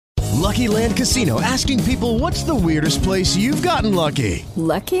Lucky Land Casino, asking people, what's the weirdest place you've gotten lucky?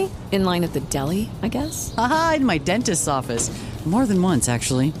 Lucky? In line at the deli, I guess? Aha, in my dentist's office. More than once,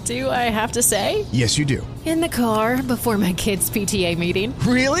 actually. Do I have to say? Yes, you do. In the car before my kids' PTA meeting.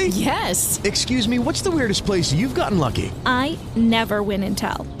 Really? Yes. Excuse me, what's the weirdest place you've gotten lucky? I never win and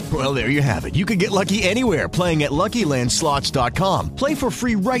tell. Well, there you have it. You can get lucky anywhere, playing at LuckyLandSlots.com. Play for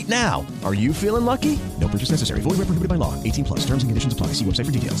free right now. Are you feeling lucky? No purchase necessary. Void where prohibited by law. 18 plus. Terms and conditions apply. See website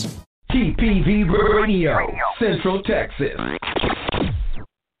for details. TPV Radio, Central Texas.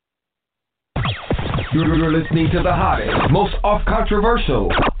 You're listening to the hottest, most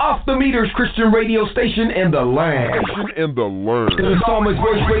off-controversial, off-the-meters Christian radio station in the land. The Psalmist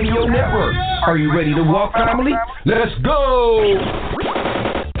Voice Radio Network. Are you ready to walk, family? Let's go!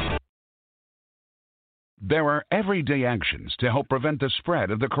 There are everyday actions to help prevent the spread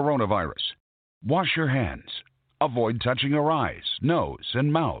of the coronavirus. Wash your hands. Avoid touching your eyes, nose,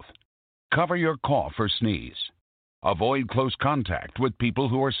 and mouth. Cover your cough or sneeze. Avoid close contact with people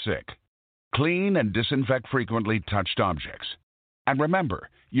who are sick. Clean and disinfect frequently touched objects. And remember,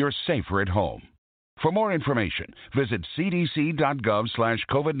 you're safer at home. For more information, visit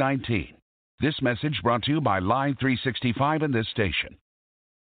cdc.gov/COVID-19. This message brought to you by Live 365 and this station.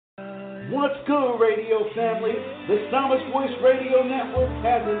 What's good, radio family? The Psalmist Voice Radio Network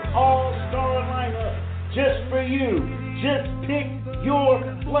has an all-star lineup just for you. Just pick your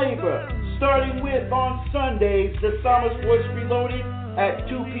flavor. Starting with, on Sundays, the Psalmist Voice Reloaded at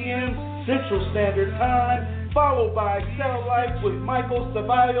 2 p.m. Central Standard Time, followed by Satellite with Michael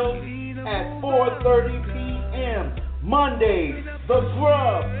Ceballos at 4:30 p.m. Mondays, The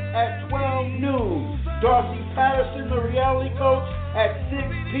Grub at 12 noon. Darcy Patterson, the reality coach, at 6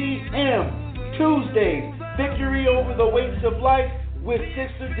 p.m. Tuesdays, Victory Over the Weights of Life with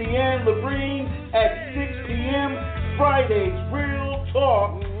Sister Deanne Labrine at 6 p.m. Fridays, Real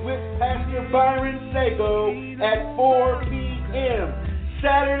Talk with Pastor Byron Sago at 4 p.m.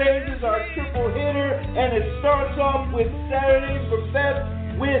 Saturdays is our triple hitter, and it starts off with Saturdays for Best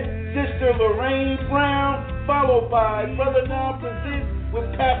with Sister Lorraine Brown, followed by Brother Now Presents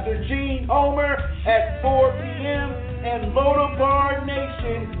with Pastor Gene Homer at 4 p.m. and Lodabar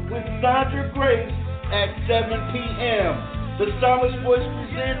Nation with Sandra Grace at 7 p.m. The Psalmist Voice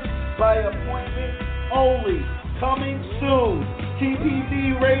presents by appointment only. Coming soon. TPV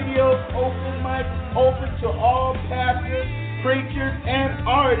Radio open mic, open to all pastors, preachers, and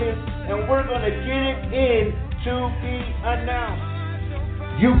artists, and we're going to get it in to be announced.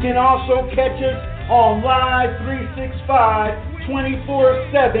 You can also catch us on Live 365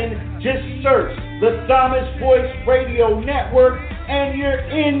 24/7. Just search the Psalmist Voice Radio Network and you're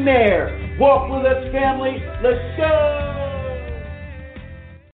in there. Walk with us, family. Let's go!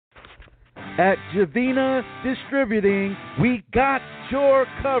 At Javina Distributing, we got your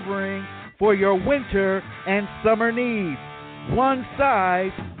covering for your winter and summer needs. One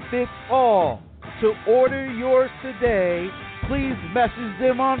size fits all. To order yours today, please message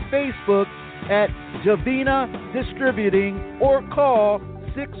them on Facebook at Javina Distributing or call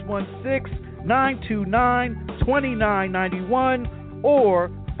 616-929-2991 or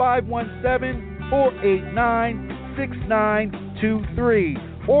 517-489-6923.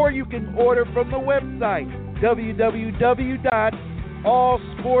 Or you can order from the website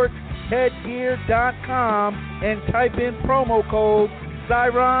www.allsportsheadgear.com and type in promo code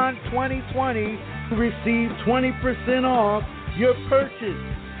Siron2020 to receive 20% off your purchase.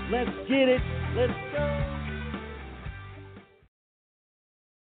 Let's get it. Let's go.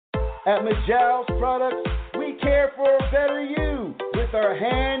 At Majal's Products, we care for a better you with our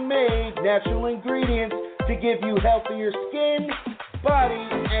handmade natural ingredients to give you healthier skin, body,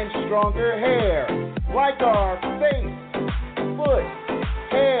 and stronger hair, like our face, foot,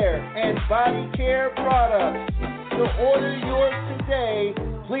 hair, and body care products. To order yours today,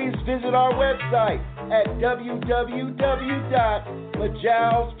 please visit our website at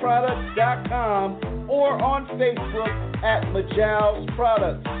www.majalsproducts.com or on Facebook at Majal's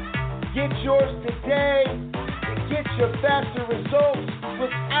Products. Get yours today to get your faster results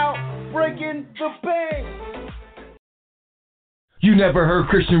without breaking the bank. You never heard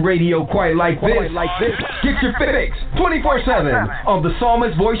Christian radio quite like this. Get your fix 24/7 on the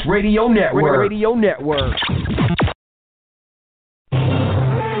Psalmist Voice Radio Network.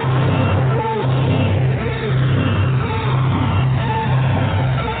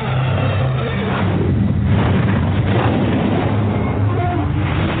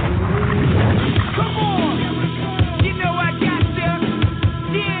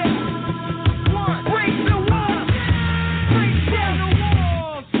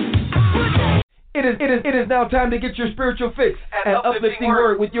 It is now time to get your spiritual fix and uplifting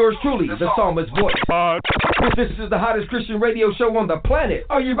word with yours truly, the Psalmist voice. This is the hottest Christian radio show on the planet.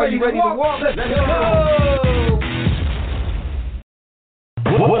 Are you ready to walk? Let's go!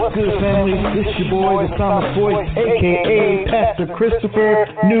 What's good, family? This is your boy, the Psalmist voice, a.k.a. Pastor Christopher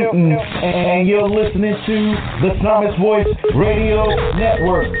Newton, and you're listening to the Psalmist Voice Radio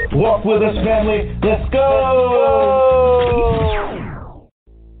Network. Walk with us, family. Let's go!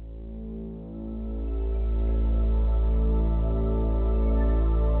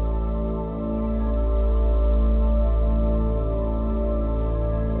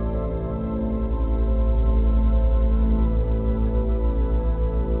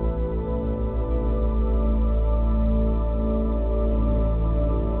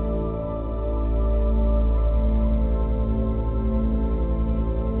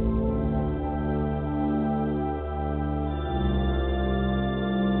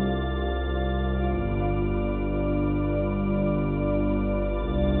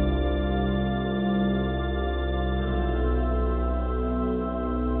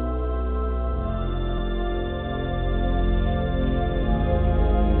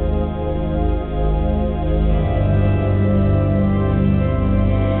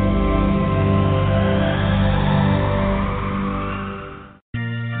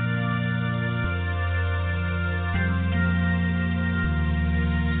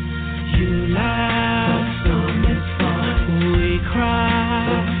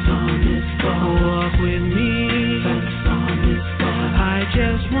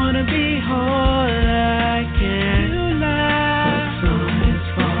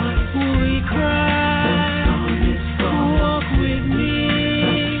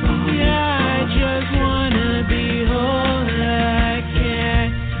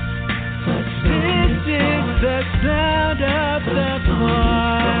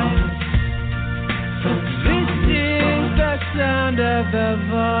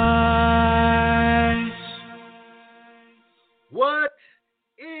 What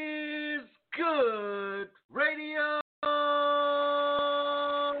is good, radio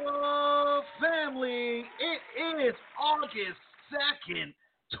family? It is August 2nd,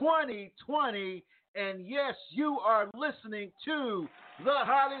 2020, and yes, you are listening to the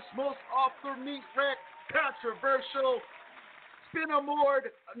hottest, most off-the-meat wreck, controversial, Spin Award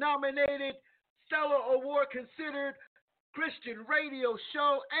nominated, Stellar Award considered Christian radio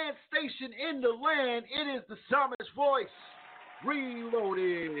show and station in the land. It is the Psalmist Voice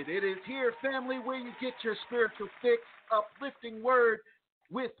Reloaded. It is here, family, where you get your spiritual fix, uplifting word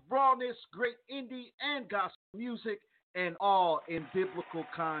with rawness, great indie and gospel music, and all in biblical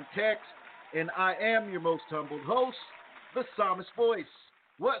context. And I am your most humbled host, the Psalmist Voice.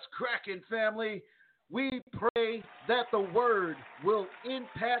 What's cracking, family? We pray that the word will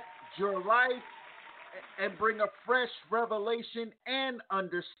impact your life and bring a fresh revelation and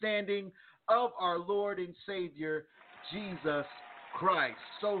understanding of our Lord and Savior, Jesus Christ.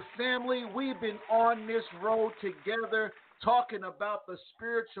 So, family, we've been on this road together talking about the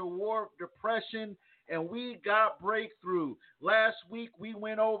spiritual war of depression, and we got breakthrough. Last week, we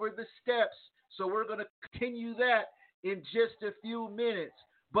went over the steps, so we're going to continue that in just a few minutes.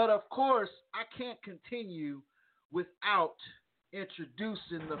 But, of course, I can't continue without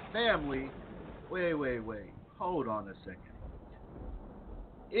introducing the family. Wait. Hold on a second.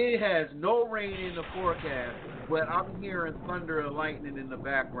 It has no rain in the forecast, but I'm hearing thunder and lightning in the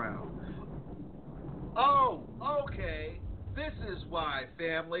background. Oh, okay. This is why,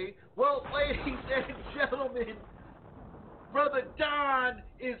 family. Well, ladies and gentlemen, Brother Don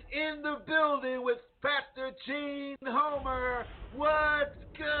is in the building with Pastor Gene Homer. What's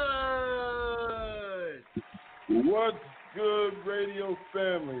good? What's good, radio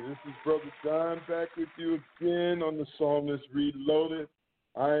family? This is Brother Don back with you again on the Psalmist Reloaded.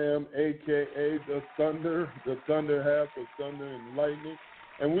 I am a.k.a. the Thunder half of Thunder and Lightning,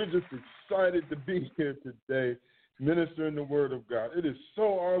 and we're just excited to be here today ministering the Word of God. It is so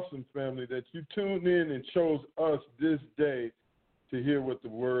awesome, family, that you tuned in and chose us this day to hear what the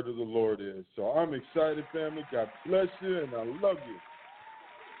Word of the Lord is. So I'm excited, family. God bless you, and I love you.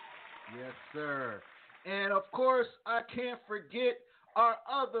 Yes, sir. And, of course, I can't forget our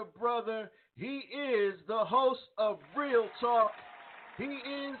other brother. He is the host of Real Talk. He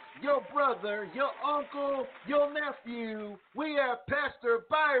is your brother, your uncle, your nephew. We have Pastor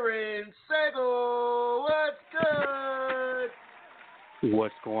Byron Segal. What's good?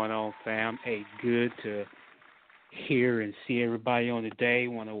 What's going on, fam? Hey, good to hear and see everybody on the day.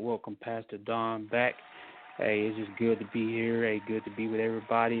 Want to welcome Pastor Don back. Hey, it's just good to be here. Hey, good to be with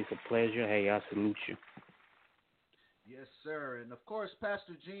everybody. It's a pleasure. Hey, I salute you. Yes, sir. And of course,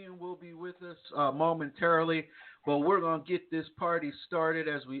 Pastor Gene will be with us momentarily, but we're going to get this party started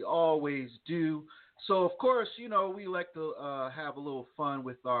as we always do. So, of course, you know, we like to have a little fun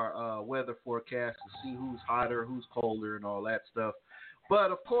with our weather forecast to see who's hotter, who's colder, and all that stuff.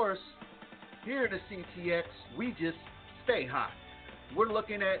 But, of course, here in the CTX, we just stay hot. We're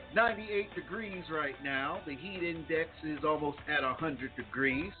looking at 98 degrees right now. The heat index is almost at 100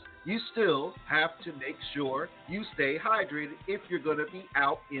 degrees. You still have to make sure you stay hydrated if you're going to be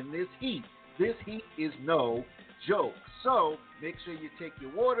out in this heat. This heat is no joke. So make sure you take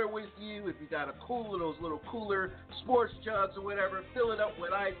your water with you. If you got a cooler, those little cooler sports jugs or whatever, fill it up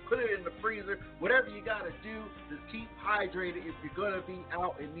with ice, put it in the freezer. Whatever you got to do to keep hydrated if you're going to be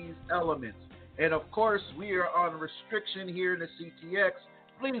out in these elements. And, of course, we are on restriction here in the CTX.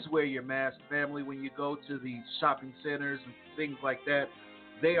 Please wear your mask, family, when you go to these shopping centers and things like that.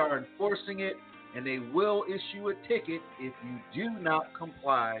 They are enforcing it, and they will issue a ticket if you do not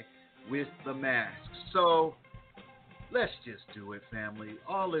comply with the mask. So let's just do it, family.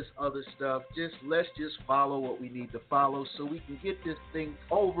 All this other stuff, let's just follow what we need to follow so we can get this thing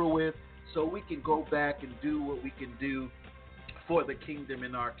over with, so we can go back and do what we can do for the kingdom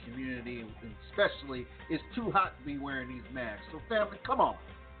in our community, and especially it's too hot to be wearing these masks. So family, come on,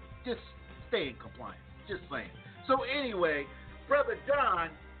 just stay in compliance, just saying. So anyway, Brother Don,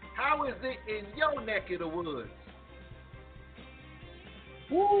 how is it in your neck of the woods?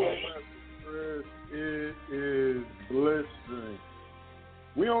 Woo, Chris, it is blistering.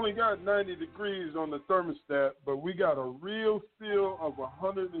 We only got 90 degrees on the thermostat, but we got a real feel of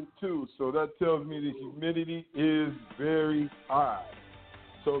 102, so that tells me the humidity is very high.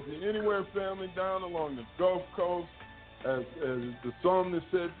 So if you're anywhere, family, down along the Gulf Coast, as the psalmist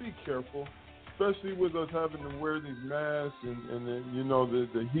said, be careful, especially with us having to wear these masks and you know,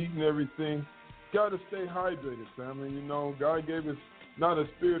 the heat and everything. Got to stay hydrated, family. You know, God gave us not a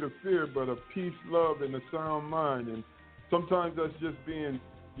spirit of fear, but a peace, love, and a sound mind. And sometimes that's just being,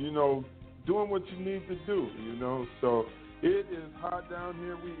 you know, doing what you need to do, you know. So it is hot down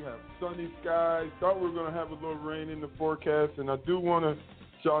here. We have sunny skies. Thought we were going to have a little rain in the forecast. And I do want to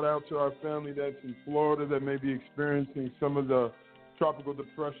shout out to our family that's in Florida that may be experiencing some of the tropical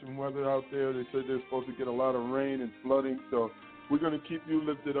depression weather out there. They said they're supposed to get a lot of rain and flooding. So we're going to keep you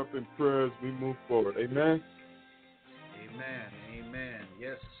lifted up in prayer as we move forward. Amen? Amen. Amen.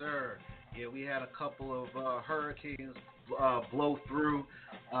 Yes, sir. Yeah, we had a couple of hurricanes blow through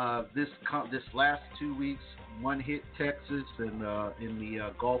this last 2 weeks. One hit Texas and in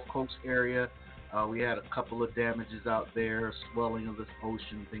the Gulf Coast area. We had a couple of damages out there, swelling of the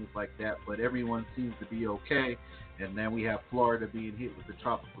ocean, things like that. But everyone seems to be okay. And then we have Florida being hit with the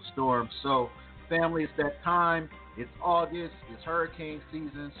tropical storm. So, family, it's that time. It's August. It's hurricane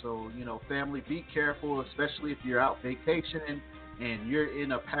season. So, you know, family, be careful, especially if you're out vacationing and you're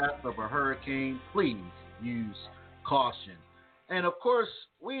in a path of a hurricane. Please use caution. And, of course,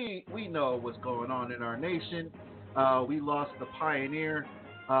 we know what's going on in our nation. We lost the pioneer.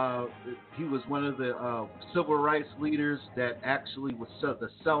 He was one of the civil rights leaders that actually was the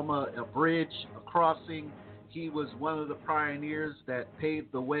Selma Bridge crossing. He was one of the pioneers that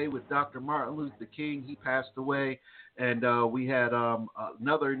paved the way with Dr. Martin Luther King. He passed away. And we had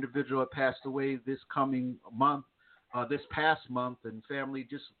another individual that passed away this past month. And family,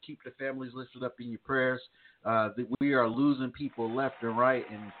 just keep the families lifted up in your prayers. We are losing people left and right.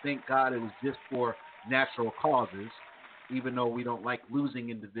 And thank God it was just for natural causes, even though we don't like losing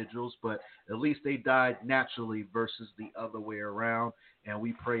individuals. But at least they died naturally versus the other way around. And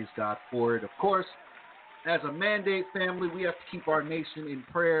we praise God for it. Of course, as a mandate, family, we have to keep our nation in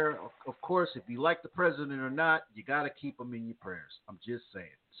prayer. Of course, if you like the president or not, you got to keep him in your prayers. I'm just saying.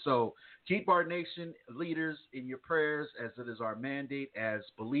 So keep our nation leaders in your prayers, as it is our mandate as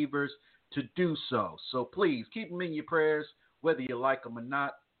believers to do so. So please keep them in your prayers, whether you like them or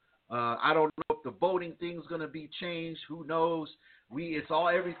not. I don't know if the voting thing's going to be changed. Who knows?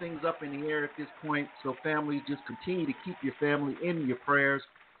 Everything's up in the air at this point. So family, just continue to keep your family in your prayers.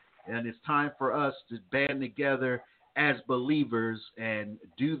 And it's time for us to band together as believers and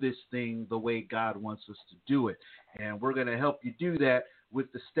do this thing the way God wants us to do it. And we're going to help you do that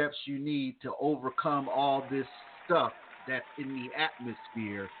with the steps you need to overcome all this stuff that's in the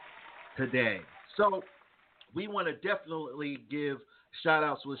atmosphere today. So we want to definitely give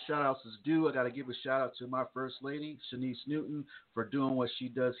shout-outs where shout-outs is due. I got to give a shout-out to my First Lady, Shanice Newton, for doing what she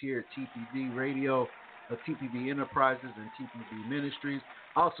does here at TPV Radio, TPV Enterprises, and TPV Ministries.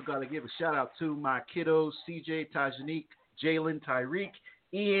 I also got to give a shout-out to my kiddos, CJ, Tajanique, Jalen, Tyreek,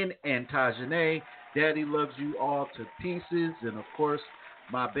 Ian, and Tajane. Daddy loves you all to pieces. And, of course,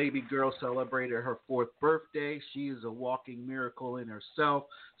 My baby girl celebrated her 4th birthday. She is a walking miracle in herself,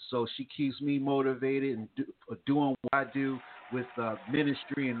 so she keeps me motivated and doing what I do with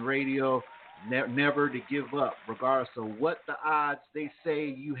ministry and radio, never to give up, regardless of what the odds they say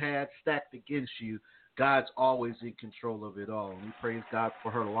you had stacked against you. God's always in control of it all. And we praise God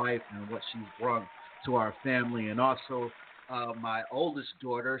for her life and what she's brought to our family. And also my oldest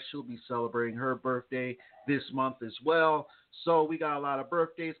daughter, she'll be celebrating her birthday this month as well. So we got a lot of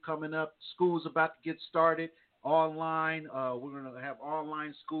birthdays coming up. School's about to get started online. We're going to have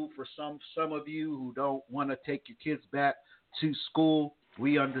online school for some of you who don't want to take your kids back to school.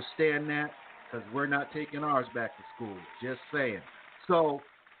 We understand that because we're not taking ours back to school. Just saying. So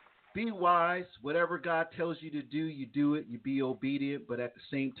be wise. Whatever God tells you to do, you do it. You be obedient, but at the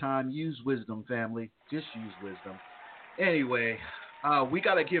same time, use wisdom, family. Just use wisdom. Anyway, we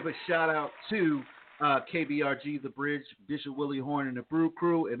got to give a shout out to KBRG, The Bridge, Bishop Willie Horn and the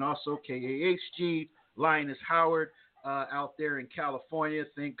Breakthru, and also KAHG, Linus Howard out there in California.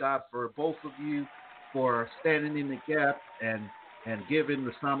 Thank God for both of you for standing in the gap and giving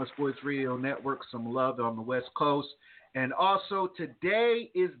the Psalmist Voice Radio Network some love on the West Coast. And also,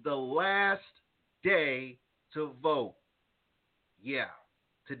 today is the last day to vote. Yeah,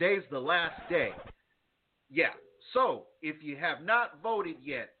 today's the last day. Yeah, so if you have not voted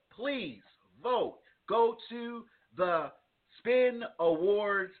yet, please vote. Go to the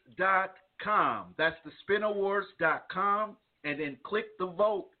spinawards.com. That's the spinawards.com, and then click the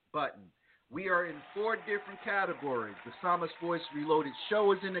vote button. We are in 4 different categories. The Psalmist Voice Reloaded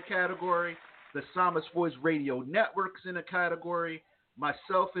Show is in a category. The Psalmist Voice Radio Network's in a category.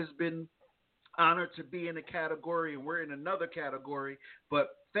 Myself has been honored to be in a category, and we're in another category.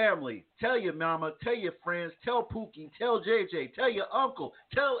 But family, tell your mama, tell your friends, tell Pookie, tell JJ, tell your uncle,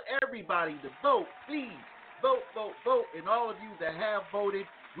 tell everybody to vote. Please, vote, vote, vote. And all of you that have voted,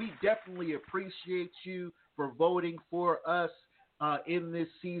 we definitely appreciate you for voting for us in this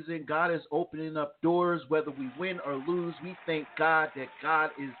season. God is opening up doors, whether we win or lose. We thank God that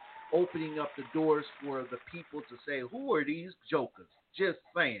God is opening up the doors for the people to say, who are these jokers? Just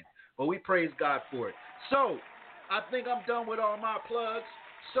saying. But we praise God for it. So, I think I'm done with all my plugs.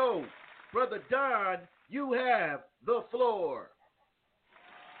 So, Brother Don, you have the floor.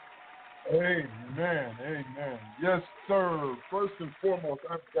 Amen. Yes, sir. First and foremost,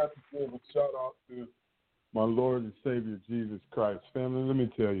 I've got to give a shout out to my Lord and Savior, Jesus Christ. Family, let me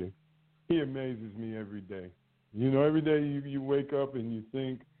tell you, he amazes me every day. You know, every day you wake up and you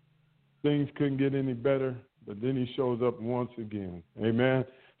think things couldn't get any better, but then he shows up once again. Amen.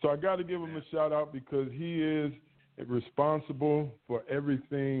 So I got to give him a shout out because he is responsible for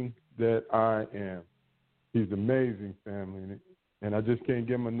everything that I am. He's amazing, family, and I just can't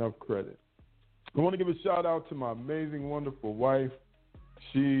give him enough credit. I want to give a shout out to my amazing, wonderful wife.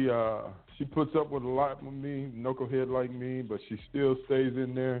 She puts up with a lot with me, knucklehead like me, but she still stays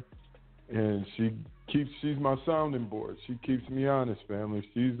in there, and she's my sounding board. She keeps me honest, family.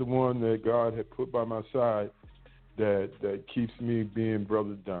 She's the one that God had put by my side that keeps me being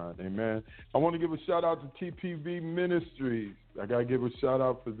Brother Don. Amen. I want to give a shout out to TPV Ministries. I got to give a shout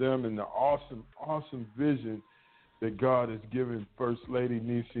out for them and the awesome, awesome vision that God has given First Lady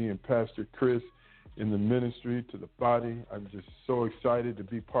Nisi and Pastor Chris in the ministry to the body. I'm just so excited to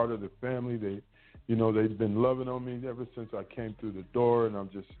be part of the family. They've been loving on me ever since I came through the door, and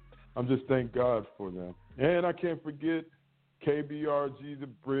I'm just thank God for them. And I can't forget KBRG The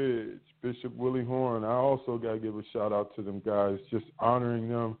Bridge, Bishop Willie Horn. I also got to give a shout out to them guys, just honoring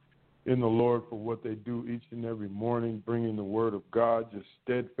them in the Lord for what they do each and every morning, bringing the word of God, just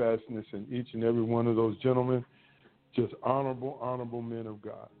steadfastness in each and every one of those gentlemen, just honorable men of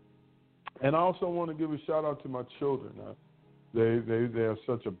God. And I also want to give a shout out to my children. They are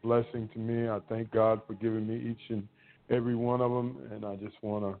such a blessing to me. I thank God for giving me each and every one of them, and I just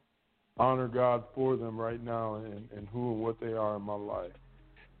want to honor God for them right now and who and what they are in my life.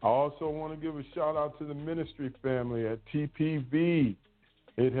 I also want to give a shout out to the ministry family at TPV.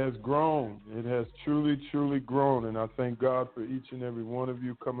 It has grown. It has truly, truly grown, and I thank God for each and every one of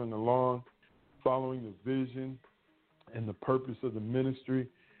you coming along, following the vision and the purpose of the ministry,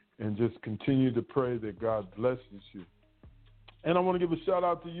 and just continue to pray that God blesses you. And I want to give a shout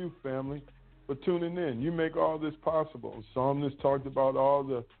out to you, family, for tuning in. You make all this possible. Psalmist talked about all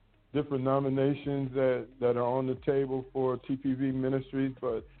the different nominations that are on the table for TPV Ministries,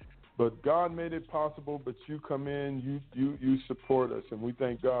 but God made it possible. But you come in, you support us, and we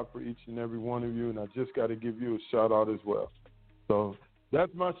thank God for each and every one of you. And I just got to give you a shout out as well. So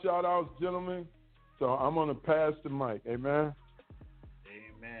that's my shout outs, gentlemen. So I'm going to pass the mic. Amen.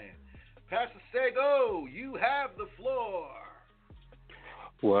 Amen. Pastor Sego, you have the floor.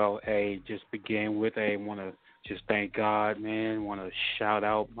 Well, just begin with, want to just thank God, man. Want to shout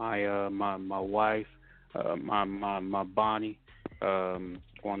out my my wife, my Bonnie.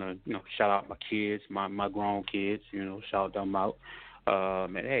 Want to shout out my kids, my grown kids. Shout them out.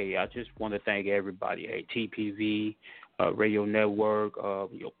 And I just want to thank everybody. TPV, Radio Network,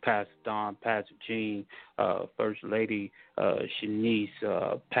 Pastor Don, Pastor Gene, First Lady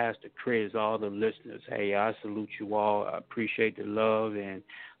Shanice, Pastor Chris, all the listeners. I salute you all. I appreciate the love, and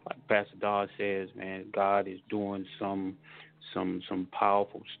like Pastor Don says, man, God is doing some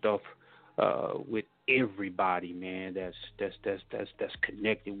powerful stuff with everybody, man. That's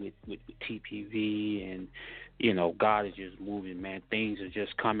connected with TPV, and God is just moving, man. Things are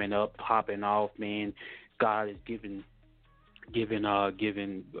just coming up, popping off, man. God is giving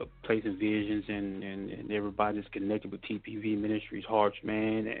placing visions, and everybody's connected with TPV Ministries hearts,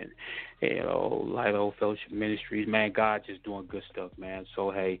 man, and Light Old Fellowship Ministries, man. God just doing good stuff, man.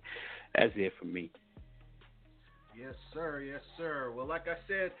 So that's it for me. Yes, sir. Yes, sir. Well, like I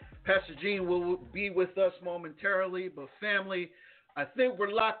said, Pastor Gene will be with us momentarily, but family, I think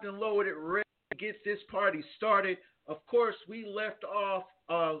we're locked and loaded, ready to get this party started. Of course, we left off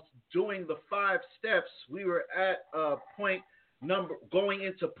doing the 5 steps. We were at going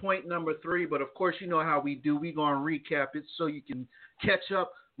into point number 3, but of course, you know how we do. We're going to recap it so you can catch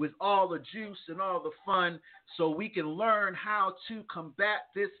up with all the juice and all the fun, so we can learn how to combat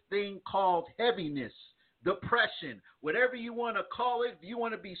this thing called heaviness, depression, whatever you want to call it. If you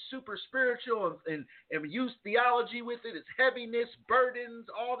want to be super spiritual and use theology with it, it's heaviness, burdens,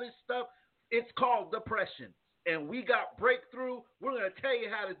 all this stuff. It's called depression. And we got Breakthru. We're going to tell you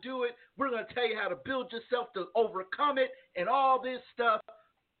how to do it. We're going to tell you how to build yourself to overcome it and all this stuff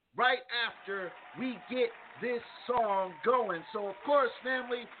right after we get this song going. So, of course,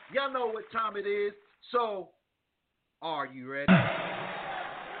 family, y'all know what time it is. So, are you ready?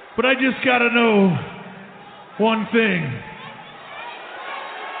 But I just got to know one thing.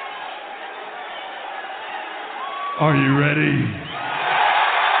 Are you ready?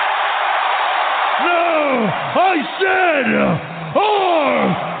 No! I said, are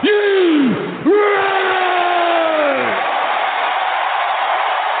you ready?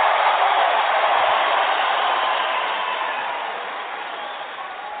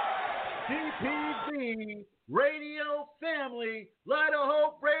 TPV Radio Family, Light of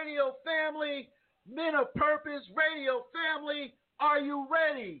Hope Radio Family, Men of Purpose Radio Family, are you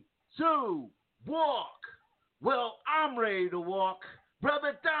ready to walk? Well, I'm ready to walk.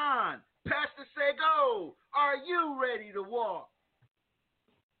 Brother Don, Pastor Sego, are you ready to walk?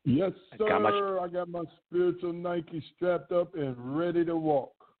 Yes, sir. I got my spiritual Nike strapped up and ready to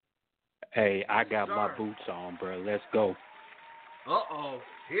walk. I got my boots on, bro. Let's go. Uh-oh.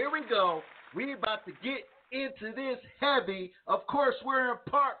 Here we go. We about to get into this heavy. Of course, we're in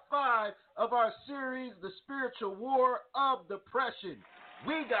part 5 of our series, The Spiritual War of Depression.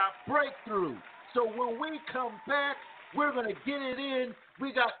 We got Breakthru. So when we come back, we're going to get it in.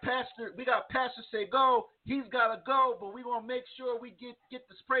 We got Pastor Sego. He's got to go, but we want to make sure we get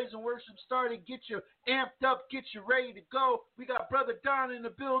this praise and worship started, get you amped up, get you ready to go. We got Brother Don in the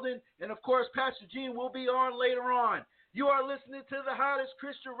building, and, of course, Pastor Gene will be on later on. You are listening to the hottest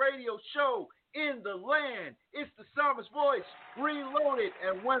Christian radio show in the land. It's the Psalmist Voice Reloaded,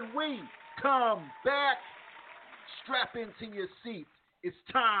 and when we come back, strap into your seats. It's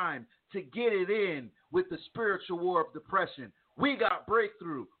time to get it in with the spiritual war of depression. We got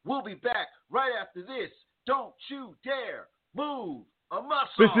Breakthru. We'll be back right after this. Don't you dare move a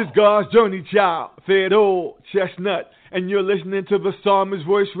muscle. This is God's Journey Child, Fed Old Chestnut, and you're listening to the Psalmist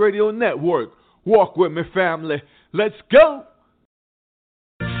Voice Radio Network. Walk with me, family. Let's go.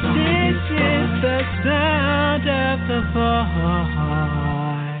 This is the sound of the voice.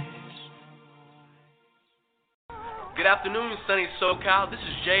 Good afternoon, sunny SoCal. This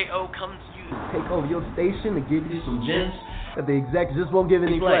is J.O. coming to you. Take over your station and give you some gems that the execs just won't give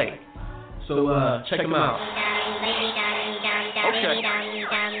any play. So check them out. Okay.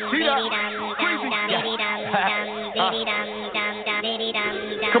 See that? Crazy.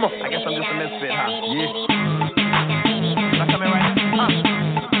 Come on. I guess I'm just a misfit, huh? Yeah. Can I come in right now?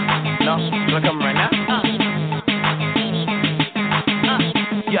 No? Can I come in right now?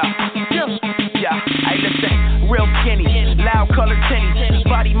 Yeah. Hey, listen. Real skinny, loud colored tinny,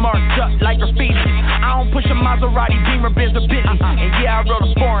 body marked up like graffiti. I don't push a Maserati, Beamer, Benz, or Bentley. And yeah, I rode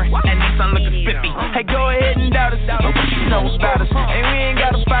a foreign, at least I'm looking spiffy. Hey, go ahead and doubt us, but what you know about us? And we ain't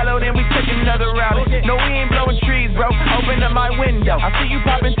gotta follow, then we took another route. No, we ain't blowing trees, bro. Open up my window. I see you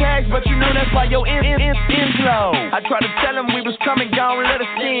popping tags, but you know that's why your end's low. I tried to tell them we was coming, gone, let us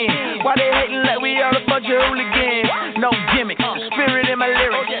in. Why they hating like we all a bunch of hooligans? No gimmicks, the spirit in my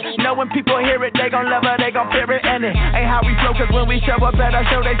lyrics. when people hear it, they gon' love it, they gon' fear it. And it ain't how we flow, cause when we show up at our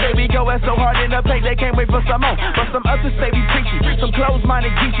show, they say we going so hard in the paint, they can't wait for some more. But some others say we preachy, some closed-minded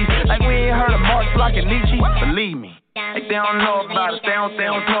geechies, like we ain't heard of Marx, Block, and Nietzsche. Believe me. They don't know about us, they don't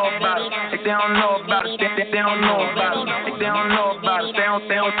know about us. They don't know about us, they don't know about us. They don't know about us,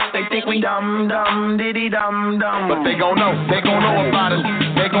 they think we dumb, diddy dumb. But they gon' know about us.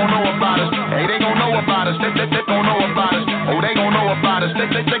 They gon' know about us. Hey, they gon' know about us. They gon' know about us. Oh, they gon' know about us. They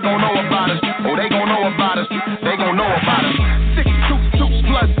gon' know about us. Oh, they gon' know about us. They gon' know about us. 6 2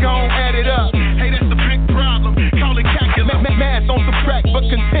 plus, gon' add it up. Hey, that's the big problem. Call it calculus. Math on subtract, but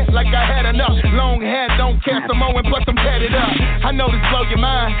content like I had enough. Long hair, don't care some more, and plus I'm tatted up. I know this blow your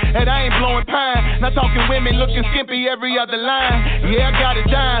mind, and I ain't blowing pine. Not talking women looking skimpy every other line. Yeah, I got a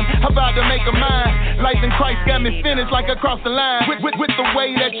dime, I'm about to make a mine. Life in Christ got me finished like across the line. With the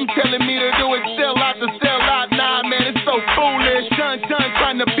way that you telling me to do it, sell out, nah man, it's so foolish. Done,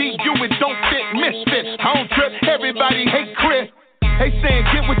 trying to beat you, it don't fit, misfit. I don't trip, everybody hate Chris. They saying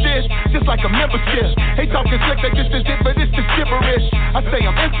get with this, just like a membership. They talking slick, they just is it, but it's just gibberish. I say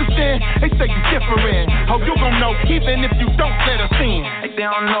I'm interested, they say you different. Oh, you gon' know even if you don't let us in. They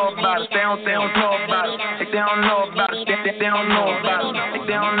don't know about us, they don't know about us. They don't know about us, they don't know about us.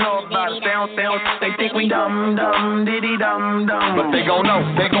 They don't know about us, they think we dumb, diddy dumb. But they gon' know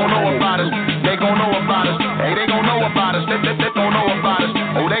about us. They gon' know about us. Hey, they gon' know about us. They gon' know about us.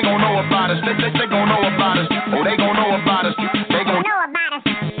 Oh, they gon' know about us. They gon' know about us. Oh, they gon' know about us. They gon' know about us.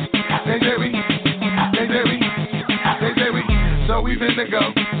 They say we, so we finna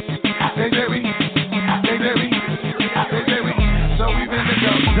go. They say we, so we finna go.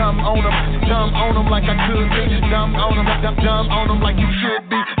 Dumb on them like I could be. Dumb on them like you should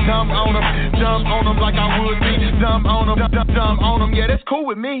be. Dumb on them like I would be. Dumb on them, yeah, that's cool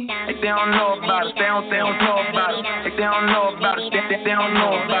with me. They don't know about us, they don't know about us. They don't know about us, they don't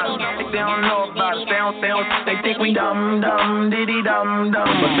know about us. They don't know about us, they think we dumb, diddy dumb.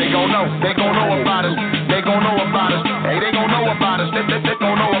 But they gon' know about us. They gon' know about us. Hey, they gon' know about us. They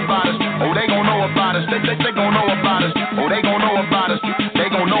gon' know about us. Oh, they gon' know about us. They gon' know about us. Oh, they gon' know about us. They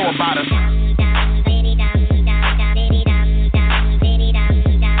gon' know about us.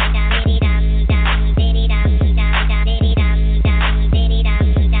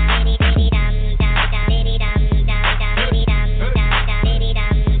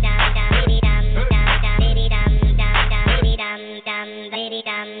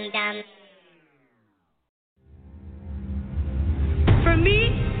 For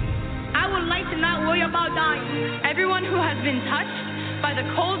me, I would like to not worry about dying. Everyone who has been touched by the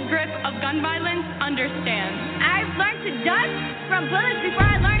cold grip of gun violence understands. I've learned to dust from bullets before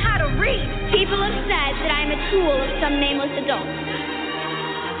I learned how to read. People have said that I'm a tool of some nameless adult.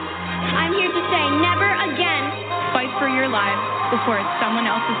 I'm here to say never again. Fight for your lives before it's someone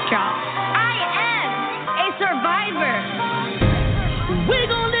else's job. I am a survivor. We're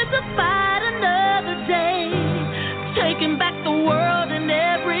gonna live to fight another day, taking back the world in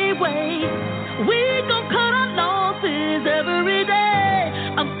every way. We gon' cut our losses every day.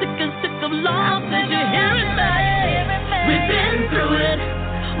 I'm sick of losses, you hearing me? We've been through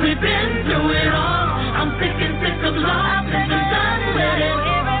it all. I'm sick of losses, we're done with it.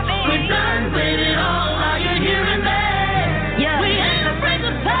 We're done with it all, are you hearing me? Yeah. We ain't afraid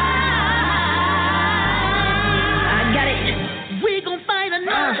to fight. I got it. We gon' fight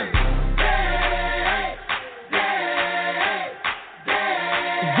another.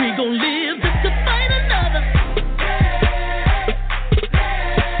 We gon' live just to fight another.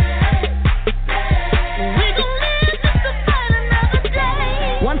 We gon' live just to fight another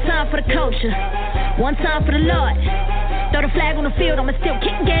day. One time for the culture, one time for the Lord. Throw the flag on the field, I'ma still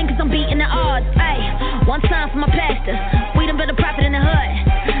kick game cause I'm beating the odds. Ay, one time for my pastor, we done built a prophet in the hood.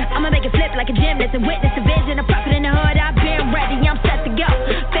 I'ma make it flip like a gymnast and witness the vision, a prophet in the hood. I've been ready, I'm set to go.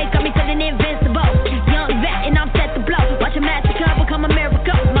 Faith got me feeling invincible. Young vet and I'm set to blow. Watch a massacre become a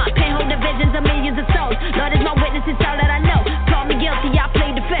miracle. My pen hold the visions of millions of souls. Lord is my witness, it's all that I know. Call me guilty, I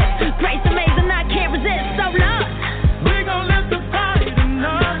plead the fifth. Grace amazing, I can't resist. So Lord, we gon' live to fight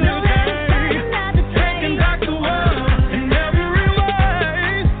another day, taking back the world in every way.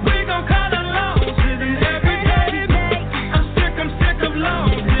 We gon' cut our losses in every day. I'm sick of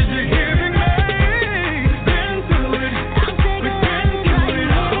losses, you hearing me?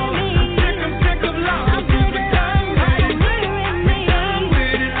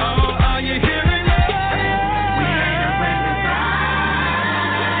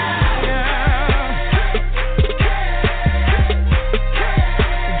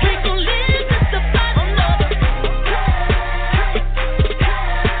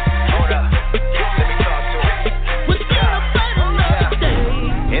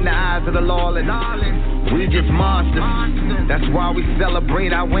 monsters. That's why we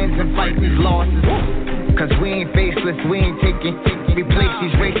celebrate our wins and fight these losses. Cause we ain't faceless, we ain't taking. Replace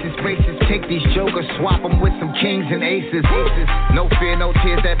these racist races, take these jokers, swap them with some kings and aces. No fear, no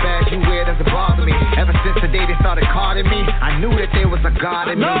tears, that badge you wear doesn't bother me. Ever since the day they started carding me, I knew that there was a God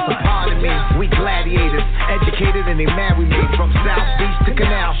in me, so pardon me. We gladiators, educated and they mad we made. From South Beach to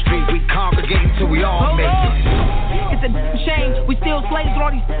Canal Street, we congregate till we all make it. It's a change, we still slaves with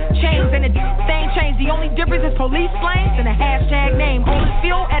all these chains, and the thing changed. The only difference is police flames and a hashtag name. All this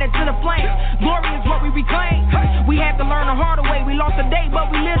fuel added to the flames. Glory is what we reclaim. We had to learn the harder way. We lost a day, but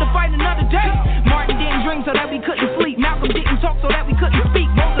we lived to fight another day. Martin didn't drink so that we couldn't sleep. Malcolm didn't talk so that we couldn't speak.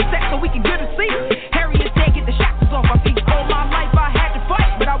 Moses said so we could get a seat. Harriet said get the shackles off our feet. All my life I had to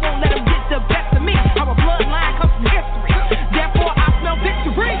fight, but I won't let them get the best of me. Our bloodline comes from history. Therefore I smell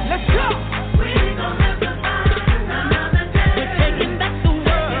victory. Let's go.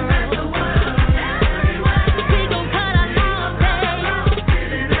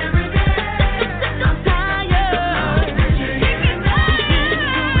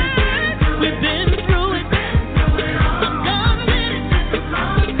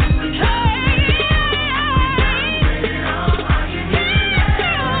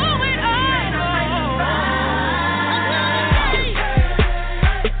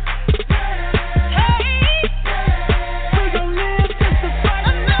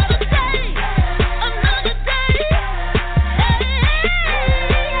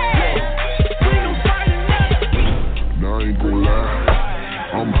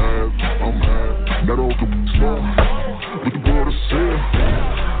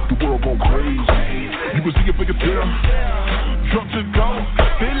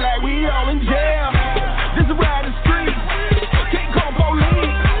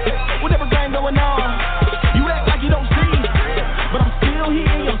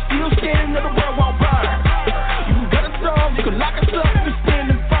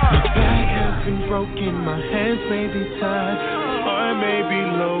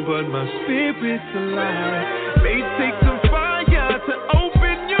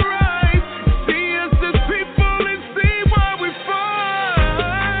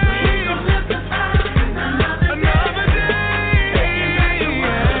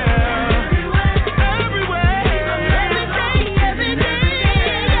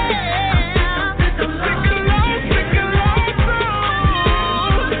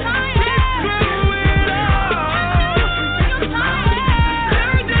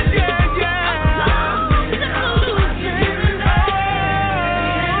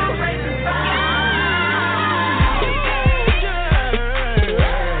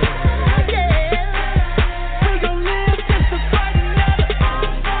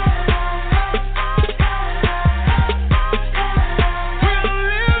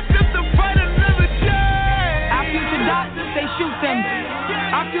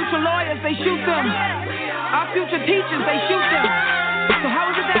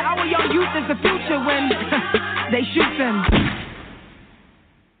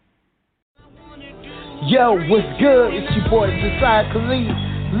 Yo, what's good? It's your boy Josiah Khalid.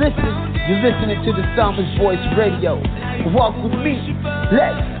 You're listening to the Psalmist Voice Radio. Walk with me.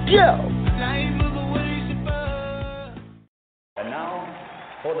 Let's go. And now,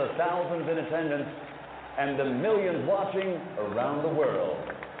 for the thousands in attendance and the millions watching around the world.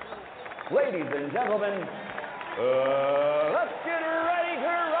 Ladies and gentlemen, let's get ready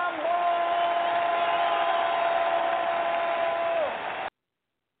to rumble!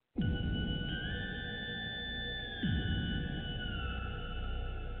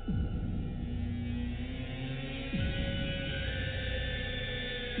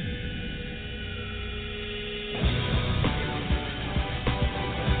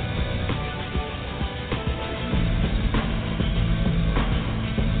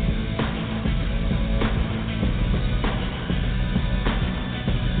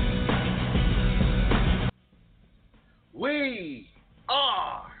 We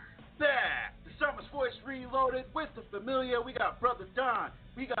are back. The Psalmist Voice Reloaded with the familiar. We got Brother Don.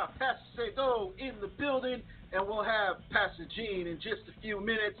 We got Pastor Sego in the building. And we'll have Pastor Gene in just a few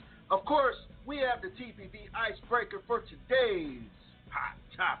minutes. Of course, we have the TPV icebreaker for today's hot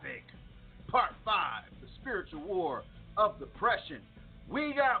topic. Part 5, the spiritual war of depression.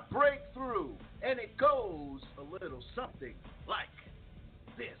 We got Breakthru. And it goes a little something like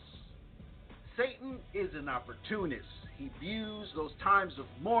this. Satan is an opportunist. He views those times of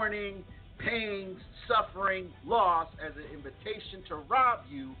mourning, pains, suffering, loss as an invitation to rob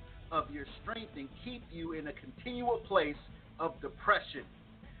you of your strength and keep you in a continual place of depression.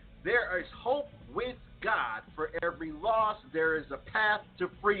 There is hope with God. For every loss, there is a path to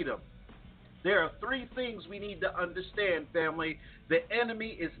freedom. There are three things we need to understand, family. The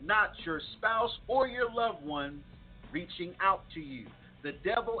enemy is not your spouse or your loved ones reaching out to you. The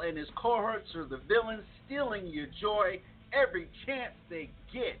devil and his cohorts are the villains stealing your joy every chance they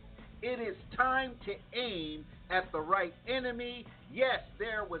get. It is time to aim at the right enemy. Yes,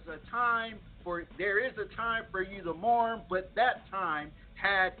 there is a time for you to mourn, but that time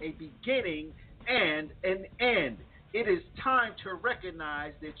had a beginning and an end. It is time to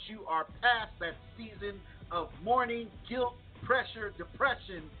recognize that you are past that season of mourning, guilt, pressure,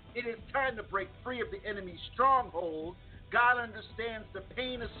 depression. It is time to break free of the enemy's stronghold. God understands the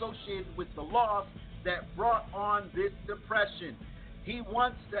pain associated with the loss that brought on this depression. He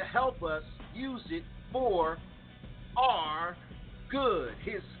wants to help us use it for our good.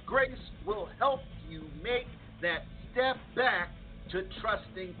 His grace will help you make that step back to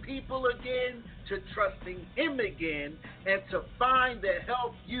trusting people again, to trusting Him again, and to find the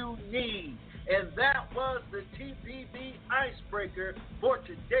help you need. And that was the TPB Icebreaker for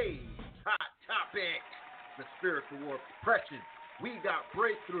today's hot topic, the spiritual war of depression. We got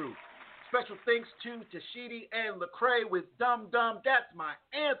Breakthru. Special thanks to Tashidi and Lecrae with Dum Dum. That's my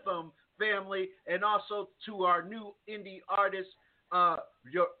anthem, family. And also to our new indie artist,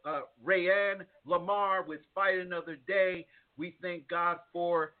 Rayanne Lamar with Fight Another Day. We thank God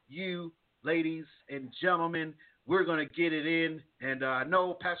for you, ladies and gentlemen. We're going to get it in. And I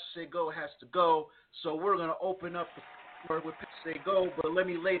know Pastor Sego has to go, so we're going to open up the floor with Pastor Sego. But let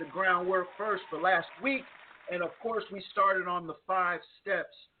me lay the groundwork first for last week. And, of course, we started on the 5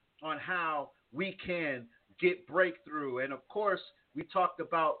 steps on how we can get breakthrough. And, of course, we talked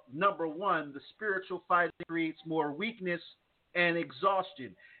about number 1, the spiritual fight creates more weakness and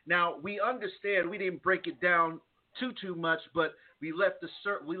exhaustion. Now, we understand we didn't break it down too much, but we left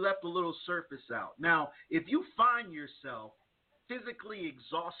a little surface out. Now, if you find yourself physically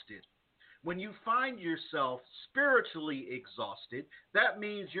exhausted, when you find yourself spiritually exhausted, that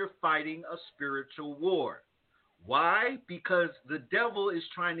means you're fighting a spiritual war. Why? Because the devil is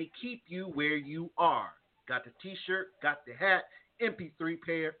trying to keep you where you are. Got the t-shirt, got the hat, MP3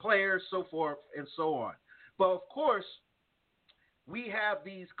 player, so forth and so on. But of course, we have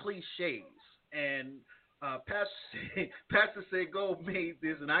these cliches, and Pastor Sego made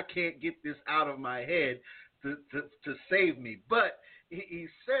this, and I can't get this out of my head to save me. But he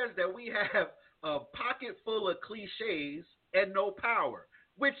says that we have a pocket full of cliches and no power,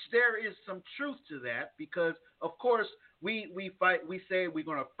 which there is some truth to that, because of course we say we're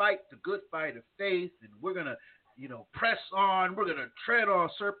going to fight the good fight of faith, and we're going to press on, we're going to tread on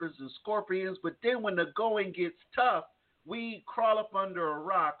serpents and scorpions. But then when the going gets tough, we crawl up under a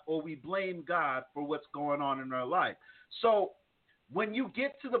rock or we blame God for what's going on in our life. So when you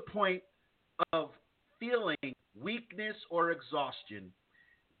get to the point of feeling weakness or exhaustion,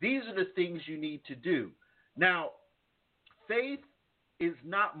 these are the things you need to do. Now, faith is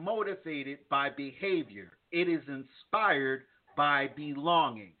not motivated by behavior. It is inspired by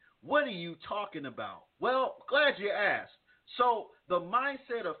belonging. What are you talking about? Well, glad you asked. So the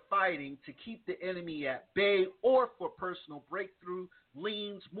mindset of fighting to keep the enemy at bay or for personal breakthrough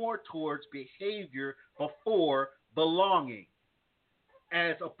leans more towards behavior before belonging,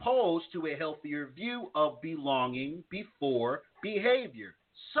 as opposed to a healthier view of belonging before behavior.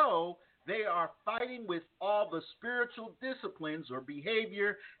 So they are fighting with all the spiritual disciplines or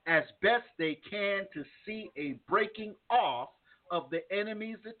behavior as best they can to see a breaking off of the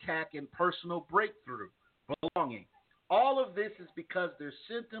enemy's attack and personal breakthrough, belonging. All of this is because their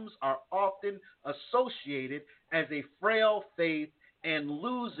symptoms are often associated as a frail faith and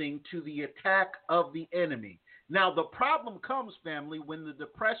losing to the attack of the enemy. Now, the problem comes, family, when the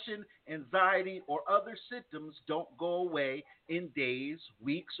depression, anxiety, or other symptoms don't go away in days,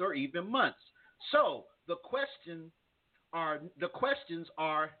 weeks, or even months. So the questions are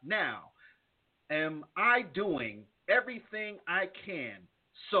now, am I doing everything I can?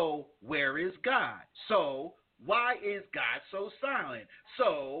 So where is God? So why is God so silent?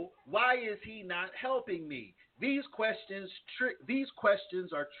 So why is He not helping me? These questions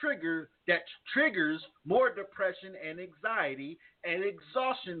are triggers more depression and anxiety, and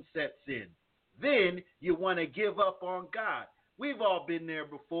exhaustion sets in. Then you want to give up on God. We've all been there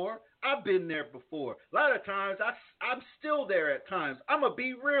before. I've been there before. A lot of times I'm still there at times. I'm going to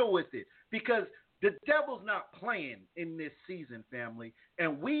be real with it, because the devil's not playing in this season, family,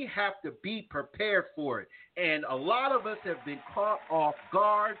 and we have to be prepared for it. And a lot of us have been caught off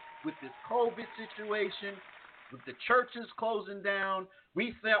guard with this COVID situation, with the churches closing down.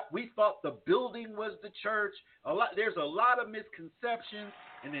 We thought the building was the church. There's a lot of misconceptions,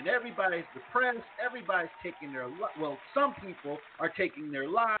 and then everybody's depressed. Everybody's taking some people are taking their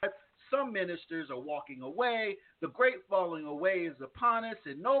lives. some ministers are walking away. The great falling away is upon us,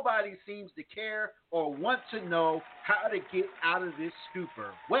 and nobody seems to care or want to know how to get out of this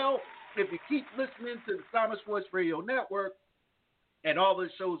stupor. Well, if you keep listening to the Psalmist Voice Radio Network and all the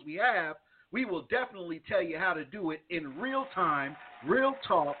shows we have, we will definitely tell you how to do it in real time, real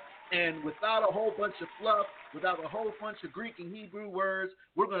talk, and without a whole bunch of fluff, without a whole bunch of Greek and Hebrew words.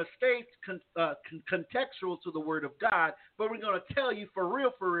 We're going to stay contextual to the Word of God, but we're going to tell you for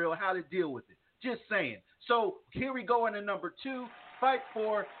real, how to deal with it. Just saying. So here we go into number 2, fight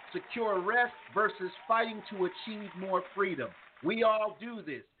for secure rest versus fighting to achieve more freedom. We all do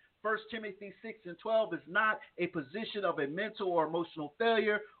this. 1 Timothy 6:12 is not a position of a mental or emotional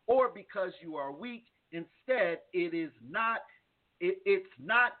failure or because you are weak. Instead, it's not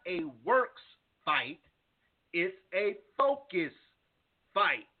a works fight. It's a focus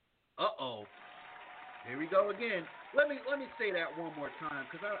fight. Here we go again. Let me say that one more time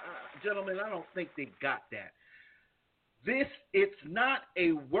because, gentlemen, I don't think they got that. It's not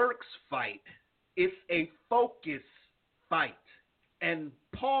a works fight. It's a focus fight. And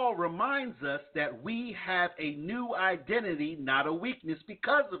Paul reminds us that we have a new identity, not a weakness.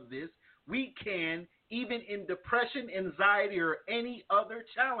 Because of this, we can, even in depression, anxiety, or any other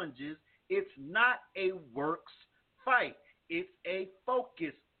challenges, it's not a works fight. It's a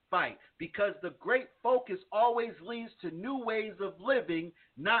focus fight. Because the great focus always leads to new ways of living,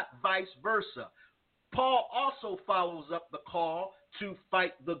 not vice versa. Paul also follows up the call to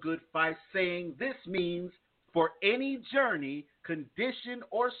fight the good fight, saying this means for any journey, condition,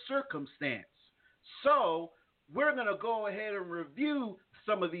 or circumstance. So we're going to go ahead and review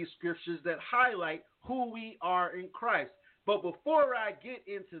some of these scriptures that highlight who we are in Christ. But before I get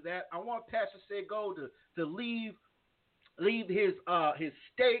into that, I want Pastor Sego to leave his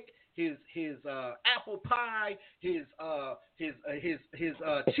steak, his apple pie, his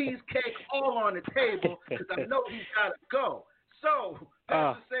cheesecake all on the table because I know he's got to go. So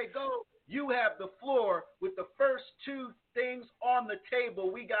Pastor Sego, you have the floor with the first 2 things on the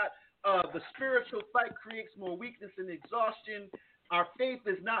table. We got the spiritual fight creates more weakness and exhaustion. Our faith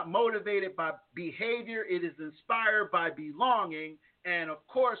is not motivated by behavior. It is inspired by belonging. And, of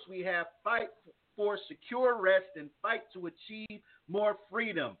course, we have fight for secure rest and fight to achieve more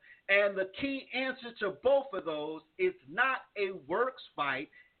freedom. And the key answer to both of those is not a works fight.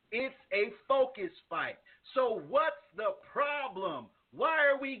 It's a focus fight. So what's the problem? Why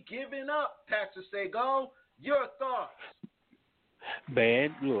are we giving up, Pastor Sego? Your thoughts?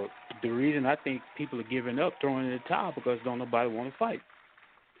 Bad. Look, the reason I think people are giving up, throwing in the towel, because don't nobody want to fight.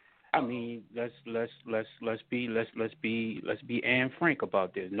 I mean, let's be Anne Frank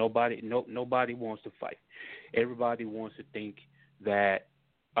about this. Nobody wants to fight. Everybody wants to think that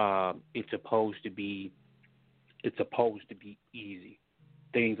it's supposed to be easy.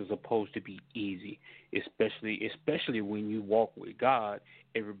 Things are supposed to be easy, especially when you walk with God.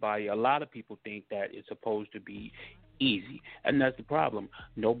 A lot of people think that it's supposed to be easy, and that's the problem.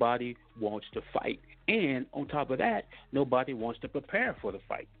 Nobody wants to fight, and on top of that, nobody wants to prepare for the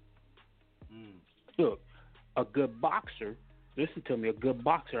fight. Look, a good boxer. Listen to me, a good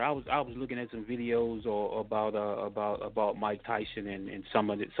boxer. I was looking at some videos about Mike Tyson and some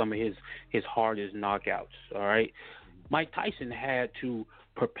of his hardest knockouts. All right, Mike Tyson had to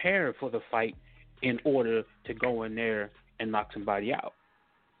prepare for the fight in order to go in there and knock somebody out.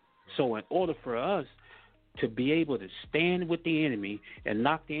 So in order for us to be able to stand with the enemy and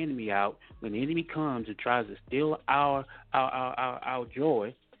knock the enemy out when the enemy comes and tries to steal our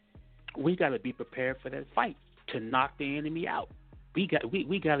joy, we got to be prepared for that fight to knock the enemy out. We got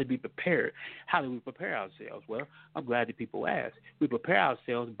to be prepared. How do we prepare ourselves? Well, I'm glad that people ask. We prepare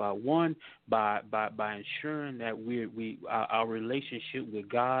ourselves by ensuring that our relationship with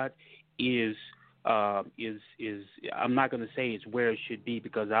God is I'm not going to say it's where it should be,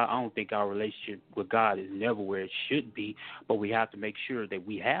 because I don't think our relationship with God is never where it should be, but we have to make sure that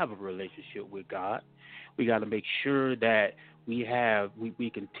we have a relationship with God. We got to make sure that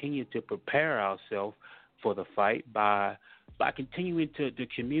we continue to prepare ourselves for the fight by continuing to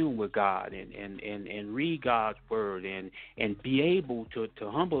commune with God and read God's word and be able to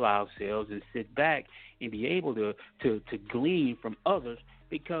humble ourselves and sit back and be able to glean from others,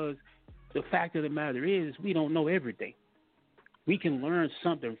 because the fact of the matter is we don't know everything. We can learn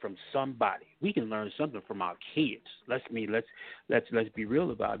something from somebody. We can learn something from our kids. Let's be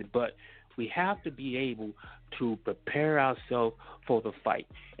real about it. But we have to be able to prepare ourselves for the fight.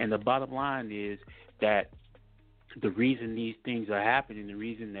 And the bottom line is that the reason these things are happening, the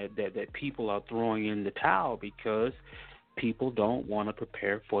reason that people are throwing in the towel, because people don't want to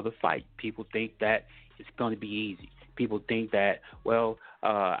prepare for the fight. People think that it's going to be easy. People think that, well,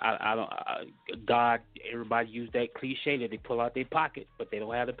 I don't. God, everybody use that cliche that they pull out their pocket, but they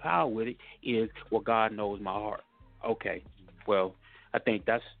don't have the power with it. Is, well, God knows my heart. Okay, well, I think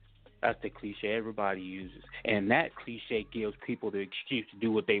that's the cliche everybody uses, and that cliche gives people the excuse to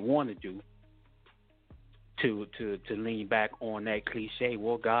do what they want to do. To lean back on that cliche,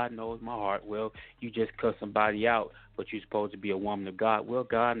 well, God knows my heart. Well, you just cut somebody out, but you're supposed to be a woman of God. Well,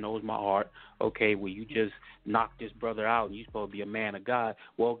 God knows my heart. Okay, well, you just knocked this brother out, and you're supposed to be a man of God.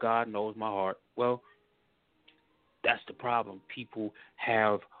 Well, God knows my heart. Well, that's the problem. People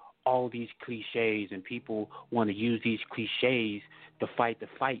have all these cliches, and people want to use these cliches to fight the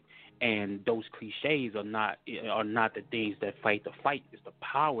fight. And those cliches are not the things that fight the fight. It's the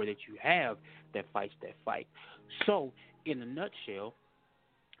power that you have that fights that fight. So, in a nutshell,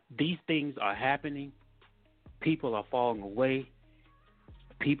 these things are happening. People are falling away.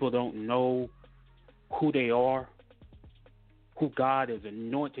 People don't know who they are, who God has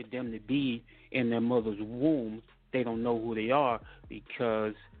anointed them to be in their mother's womb. They don't know who they are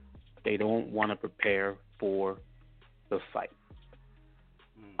because they don't want to prepare for the fight.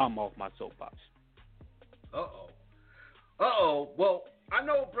 I'm off my soapbox. Well, I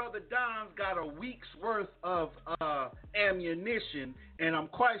know Brother Don's got a week's worth of ammunition, and I'm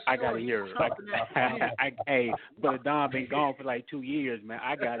quite sure I gotta hear it. Hey, Brother Don been gone for like 2 years, man.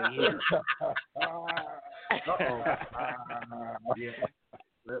 I gotta hear it.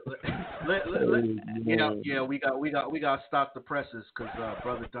 Yeah, we got to stop the presses because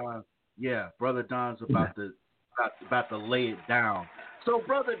Brother Don's about to lay it down. So,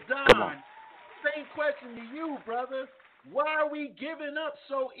 Brother Don, same question to you, brother. Why are we giving up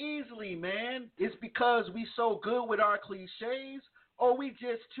so easily, man? It's because we so good with our cliches, or we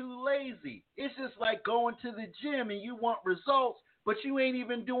just too lazy? It's just like going to the gym and you want results, but you ain't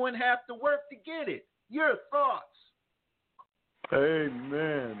even doing half the work to get it. Your thoughts?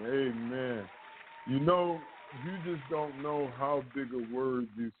 Amen. You know, you just don't know how big a word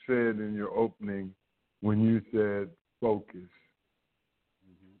you said in your opening when you said focus.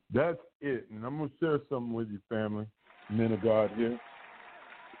 That's it. And I'm going to share something with you, family, men of God here.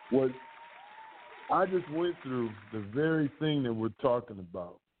 What I just went through, the very thing that we're talking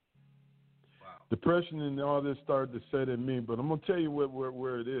about. Wow. Depression and all this started to set in me, but I'm going to tell you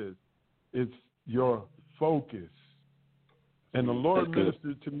where it is. It's your focus. And the Lord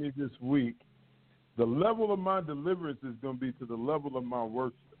ministered to me this week. The level of my deliverance is going to be to the level of my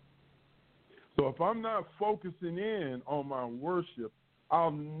worship. So if I'm not focusing in on my worship,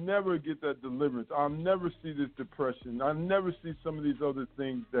 I'll never get that deliverance. I'll never see this depression. I'll never see some of these other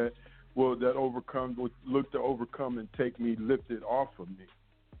things that would look to overcome and take me, lift it off of me.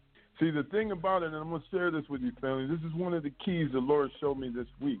 See, the thing about it, and I'm going to share this with you, family, this is one of the keys the Lord showed me this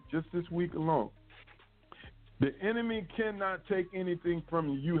week, just this week alone. The enemy cannot take anything from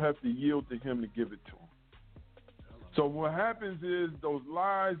you. You have to yield to him to give it to him. So what happens is those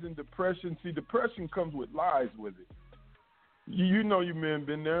lies and depression, see, depression comes with lies with it. You know you men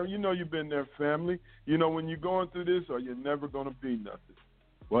been there. You know you've been there, family. You know when you're going through this, or you're never going to be nothing.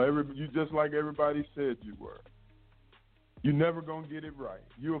 Well, you just like everybody said you were. You're never going to get it right.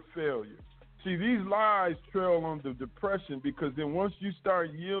 You're a failure. See, these lies trail on the depression because then once you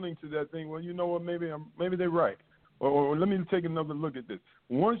start yielding to that thing, well, you know what, maybe they're right. Or let me take another look at this.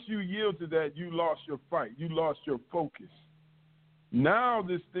 Once you yield to that, you lost your fight. You lost your focus. Now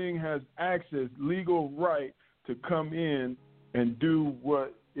this thing has access, legal right to come in and do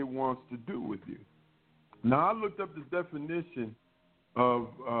what it wants to do with you. Now, I looked up the definition of,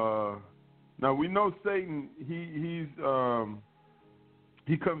 now we know Satan,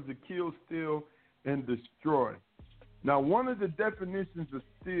 he comes to kill, steal, and destroy. Now, one of the definitions of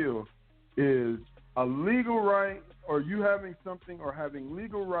steal is a legal right, or you having something or having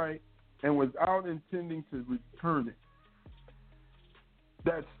legal right and without intending to return it.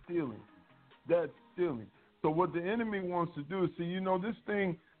 That's stealing. So what the enemy wants to do is, see, you know, this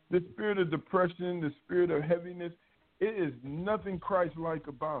thing, this spirit of depression, the spirit of heaviness, it is nothing Christ-like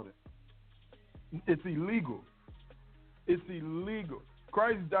about it. It's illegal.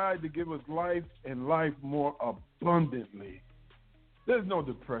 Christ died to give us life and life more abundantly. There's no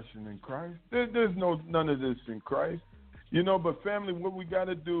depression in Christ. There's none of this in Christ. You know, but family, what we got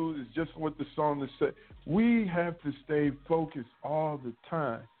to do is just what the psalmist said. We have to stay focused all the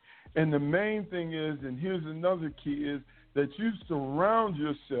time. And the main thing is, and here's another key, is that you surround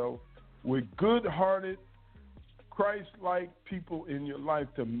yourself with good-hearted, Christ-like people in your life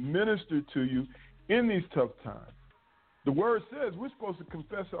to minister to you in these tough times. The word says we're supposed to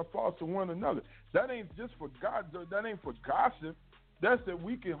confess our faults to one another. That ain't just for God. That ain't for gossip. That's that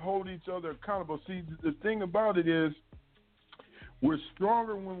we can hold each other accountable. See, the thing about it is we're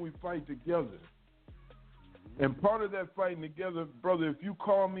stronger when we fight together. And part of that fighting together, brother, if you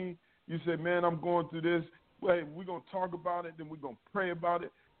call me, you say, man, I'm going through this. Hey, we're going to talk about it, then we're going to pray about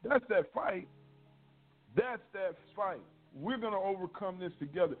it. That's that fight. That's that fight. We're going to overcome this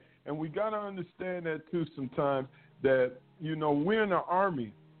together. And we got to understand that, too, sometimes, that, you know, we're in an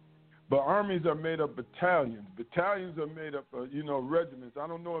army, but armies are made up of battalions. Battalions are made up of, you know, regiments. I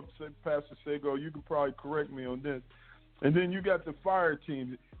don't know if Pastor Sago, you can probably correct me on this. And then you got the fire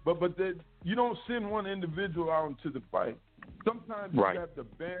teams. But you don't send one individual out into the fight. Sometimes you have to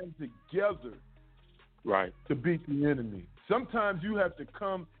band together to beat the enemy. Sometimes you have to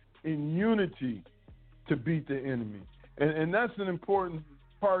come in unity to beat the enemy. And that's an important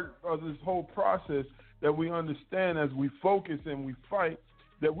part of this whole process that we understand as we focus and we fight,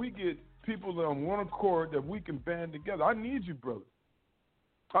 that we get people on one accord, that we can band together. I need you, brother.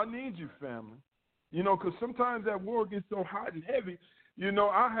 I need you, family. You know, because sometimes that war gets so hot and heavy, you know,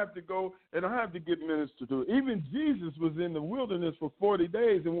 I have to go and I have to get ministered to. Even Jesus was in the wilderness for 40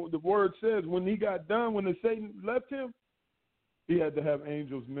 days, and the word says when he got done, when the Satan left him, he had to have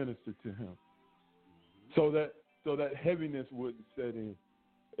angels minister to him so that heaviness wouldn't set in.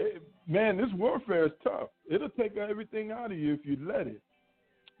 Man, this warfare is tough. It'll take everything out of you if you let it.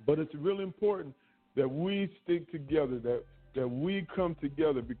 But it's really important that we stick together, that we come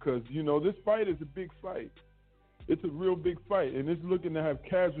together, because, you know, this fight is a big fight. It's a real big fight, and it's looking to have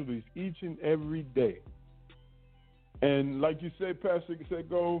casualties each and every day. And like you said, Pastor, you said,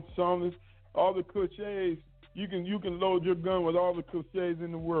 go, Psalmist, all the cliches, you can load your gun with all the cliches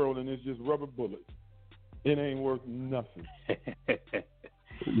in the world, and it's just rubber bullets. It ain't worth nothing.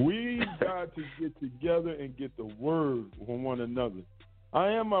 We got to get together and get the word from one another. I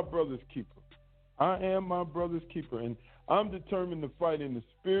am my brother's keeper. I am my brother's keeper, and I'm determined to fight in the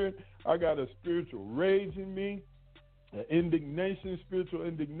spirit. I got a spiritual rage in me, spiritual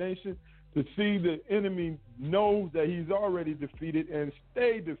indignation, to see the enemy knows that he's already defeated and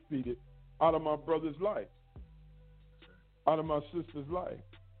stay defeated out of my brother's life, out of my sister's life.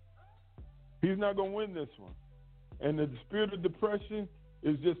 He's not going to win this one. And the spirit of depression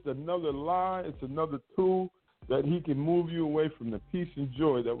is just another lie. It's another tool that he can move you away from the peace and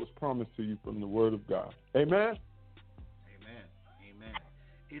joy that was promised to you from the word of God. Amen? Amen.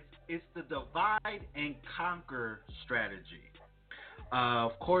 It's the divide and conquer strategy.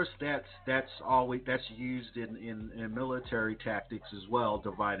 Of course, that's used in military tactics as well,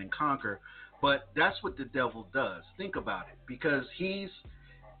 divide and conquer. But that's what the devil does. Think about it, because he's,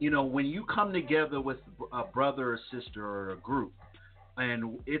 you know, when you come together with a brother or sister or a group,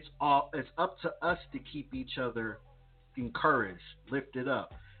 and it's up to us to keep each other encouraged, lifted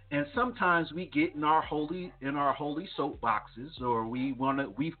up. And sometimes we get in our holy soapboxes, or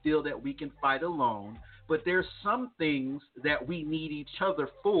we feel that we can fight alone. But there's some things that we need each other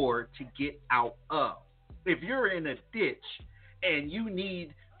for to get out of. If you're in a ditch and you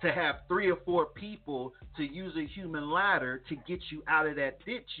need to have 3 or 4 people to use a human ladder to get you out of that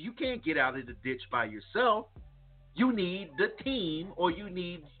ditch, you can't get out of the ditch by yourself. You need the team, or you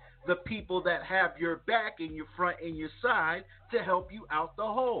need the people that have your back and your front and your side to help you out the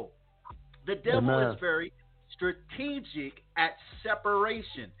hole. The devil is very strategic at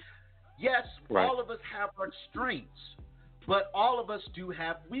separation. Yes, all of us have our strengths, but all of us do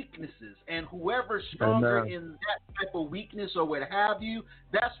have weaknesses. And whoever's stronger in that type of weakness or what have you,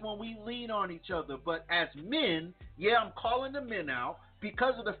 that's when we lean on each other. But as men, I'm calling the men out,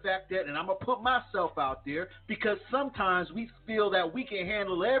 because of the fact that, and I'm going to put myself out there, because sometimes we feel that we can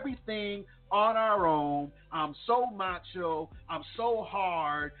handle everything on our own. I'm so macho. I'm so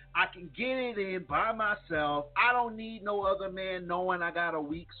hard. I can get it in by myself. I don't need no other man knowing I got a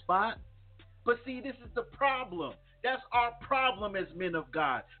weak spot. But see, this is the problem. That's our problem as men of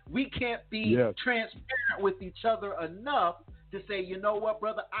God. We can't be transparent with each other enough to say, you know what,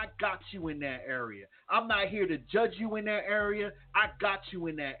 brother, I got you in that area. I'm not here to judge you in that area. I got you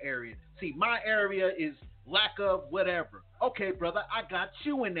in that area. See, my area is lack of whatever. Okay, brother, I got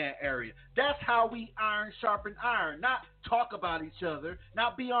you in that area. That's how we iron sharpen iron, not talk about each other,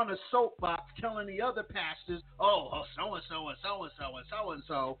 not be on a soapbox telling the other pastors, oh, so-and-so and so-and-so and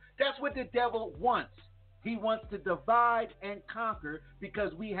so-and-so. That's what the devil wants. He wants to divide and conquer,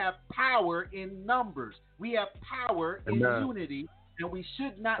 because we have power in numbers. We have power in unity, and we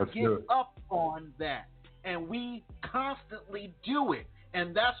should not give up on that. And we constantly do it.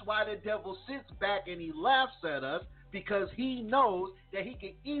 And that's why the devil sits back and he laughs at us, because he knows that he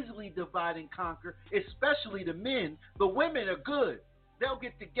can easily divide and conquer, especially the men. The women are good. they'll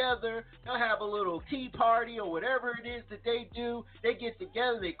get together, they'll have a little tea party or whatever it is that they do. They get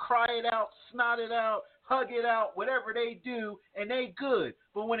together, they cry it out, snot it out, hug it out, whatever they do, and they good.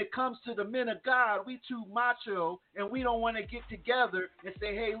 But when it comes to the men of God, we too macho, and we don't want to get together and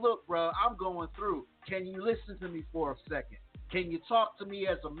say, hey, look, bro, I'm going through. Can you listen to me for a second? Can you talk to me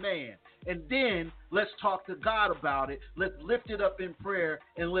as a man? And then let's talk to God about it. Let's lift it up in prayer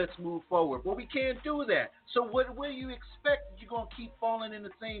and let's move forward. Well, we can't do that. So what do you expect? You're going to keep falling in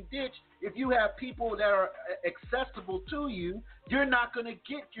the same ditch. If you have people that are accessible to you, you're not going to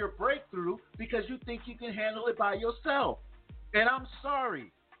get your breakthrough because you think you can handle it by yourself. And I'm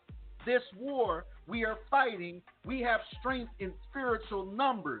sorry. This war we are fighting, we have strength in spiritual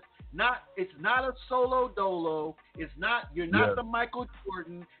numbers. It's not a solo dolo. You're not the Michael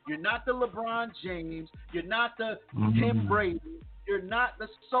Jordan. You're not the LeBron James. You're not the Tim Brady. You're not the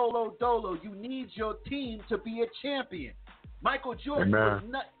solo dolo. You need your team to be a champion. Michael Jordan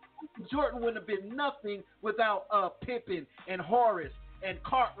wouldn't have been nothing without Pippen and Horace and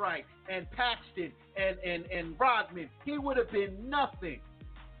Cartwright and Paxton and Rodman. He would have been nothing.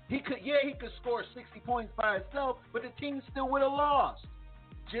 He could score 60 points by himself, but the team still would have lost.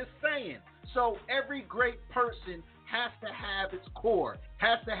 Just saying. So every great person has to have its core,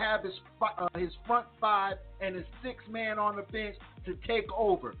 has to have his front five and his six man on the bench to take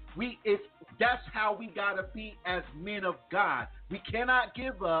over. That's how we gotta be as men of God. We cannot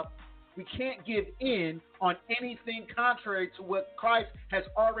give up. We can't give in on anything contrary to what Christ has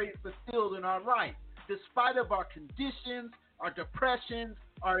already fulfilled in our life. Despite of our conditions, our depressions,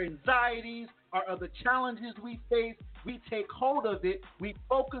 our anxieties, our other challenges we face, we take hold of it, we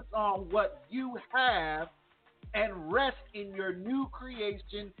focus on what you have, and rest in your new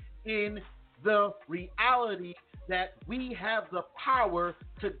creation in the reality that we have the power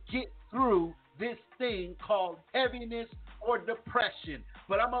to get through this thing called heaviness or depression.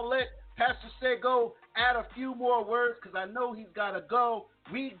 But I'm going to let Pastor Sego add a few more words because I know he's got to go.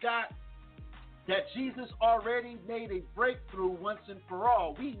 We got that Jesus already made a breakthrough once and for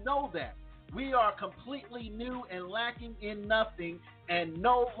all. We know that. We are completely new and lacking in nothing and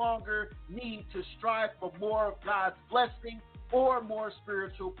no longer need to strive for more of God's blessing or more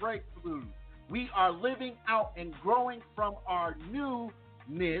spiritual breakthroughs. We are living out and growing from our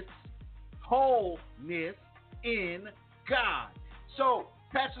newness, wholeness in God. So,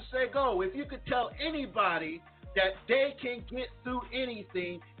 Pastor Sego, if you could tell anybody that they can get through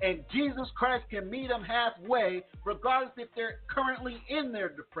anything and Jesus Christ can meet them halfway, regardless if they're currently in their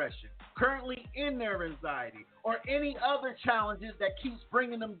depression, currently in their anxiety, or any other challenges that keeps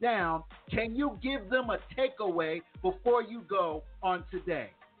bringing them down, can you give them a takeaway before you go on today?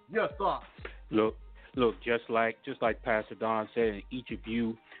 Your thoughts. Look, just like Pastor Don said, and each of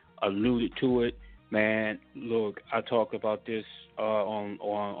you alluded to it, man, look, I talked about this on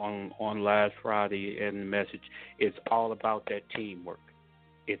last Friday in the message. It's all about that teamwork.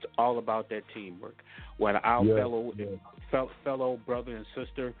 It's all about that teamwork. When our fellow brother and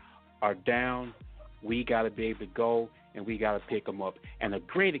sister are down, we got to be able to go and we got to pick them up. And a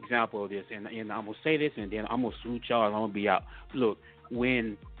great example of this, and I'm going to say this and then I'm going to salute y'all and I'm going to be out. Look,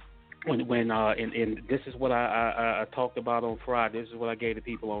 when this is what I talked about on Friday. This is what I gave the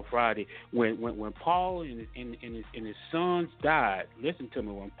people on Friday. When Paul and his sons died, listen to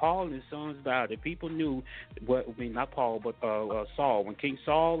me. When Paul and his sons died, the people knew not Paul, but Saul. When King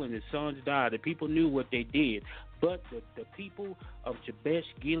Saul and his sons died, the people knew what they did. But the people of Jabesh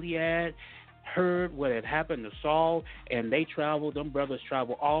Gilead heard what had happened to Saul, and them brothers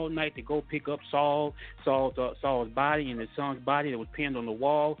traveled all night to go pick up Saul's body and his son's body that was pinned on the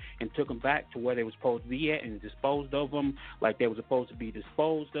wall and took them back to where they were supposed to be at and disposed of them like they were supposed to be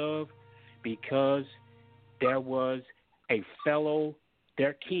disposed of, because there was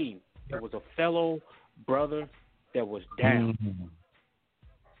their king. There was a fellow brother that was down.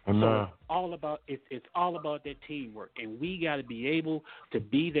 So it's all about that teamwork, and we got to be able to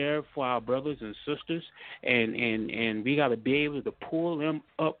be there for our brothers and sisters, and we got to be able to pull them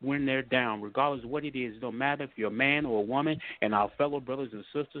up when they're down, regardless of what it is. It don't matter if you're a man or a woman. And our fellow brothers and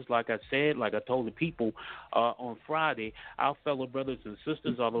sisters, like I told the people on Friday, our fellow brothers and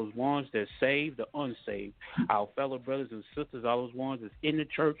sisters are those ones that save the unsaved. Our fellow brothers and sisters are those ones that's in the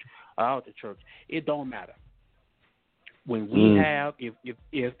church or out the church. It don't matter. When we have, if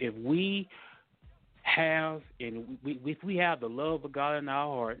we have the love of God in our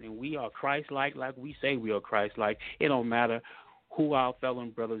heart and we are Christ-like, like we say we are Christ-like, it don't matter who our fellow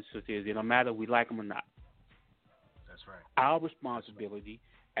brothers and sisters is. It don't matter if we like them or not. That's right. Our responsibility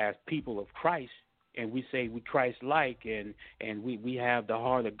as people of Christ and we say we Christ-like and we have the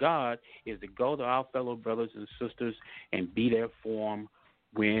heart of God, is to go to our fellow brothers and sisters and be there for them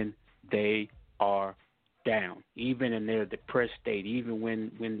when they are down, even in their depressed state, even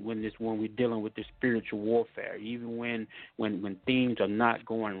when we're dealing with the spiritual warfare, even when things are not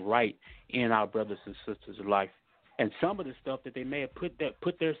going right in our brothers and sisters' life. And some of the stuff that they may have put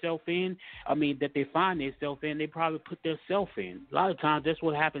themselves in, that they find themselves in, they probably put themselves in. A lot of times that's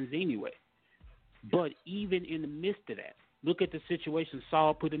what happens anyway. But even in the midst of that, look at the situation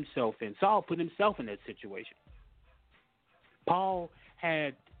Saul put himself in. Saul put himself in that situation. Paul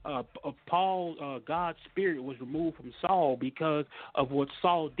had God's spirit was removed from Saul because of what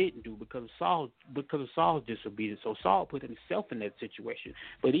Saul didn't do, because of Saul's disobedience. So Saul put himself in that situation.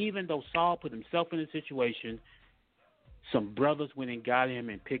 But even though Saul put himself in the situation, some brothers went and got him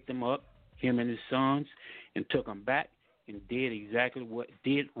and picked him up, him and his sons, and took him back and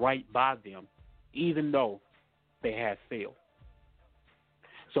did right by them, even though they had failed.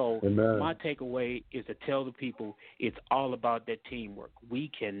 So Amen. My takeaway is to tell the people it's all about that teamwork.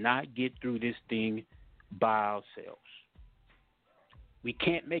 We cannot get through this thing by ourselves. We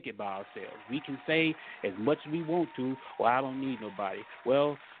can't make it by ourselves. We can say as much as we want to, well, I don't need nobody.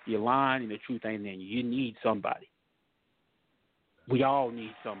 Well, you're lying and the truth ain't in you. You need somebody. We all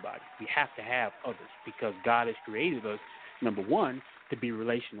need somebody. We have to have others because God has created us, number one, to be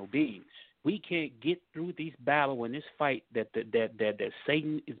relational beings. We can't get through this battle and this fight that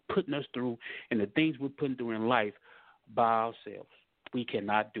Satan is putting us through and the things we're putting through in life by ourselves. We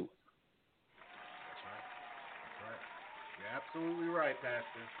cannot do it. That's right. You're absolutely right,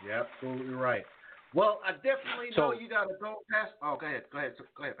 Pastor. You're absolutely right. Well, I definitely know you got to go, Pastor. Oh, go ahead, Pastor.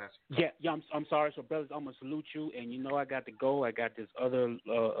 Yeah. I'm sorry. So, brothers, I'm gonna salute you, and you know I got to go. I got this other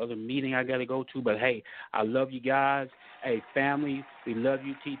meeting I got to go to. But hey, I love you guys. Hey, family, we love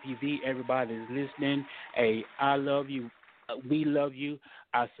you. TPV, everybody that's listening. Hey, I love you. We love you.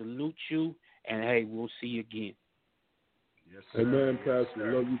 I salute you, and hey, we'll see you again. Yes, sir. Amen, yes, Pastor.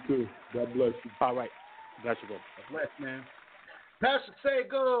 Sir. Love you too. God bless you. All right, got you, bro. God bless, man. Pastor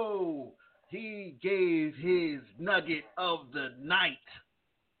Sego. He gave his nugget of the night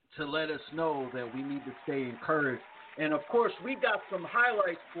to let us know that we need to stay encouraged. And, of course, we got some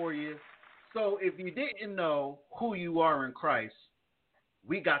highlights for you. So if you didn't know who you are in Christ,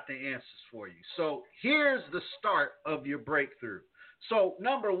 we got the answers for you. So here's the start of your breakthrough. So,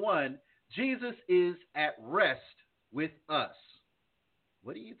 number one, Jesus is at rest with us.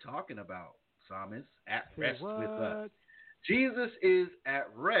 What are you talking about, Psalmist? At rest with us. Jesus is at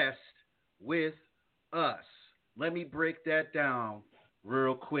rest with us. Let me break that down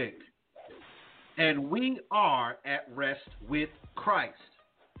real quick. And we are at rest with Christ.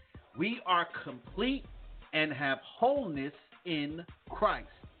 We are complete and have wholeness in Christ.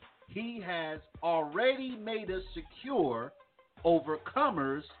 He has already made us secure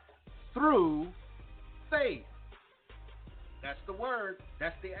overcomers through faith. That's the word.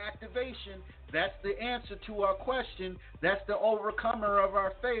 That's the activation. That's the answer to our question. That's the overcomer of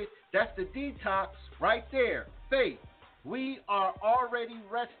our faith. That's the detox right there. Faith. We are already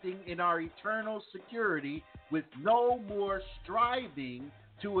resting in our eternal security with no more striving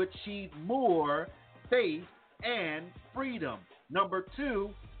to achieve more faith and freedom. Number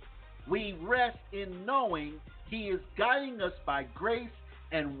two, we rest in knowing He is guiding us by grace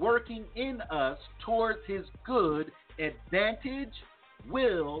and working in us towards His good advantage,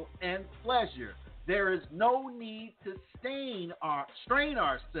 will, and pleasure. There is no need to strain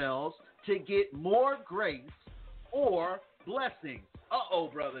ourselves to get more grace or blessings.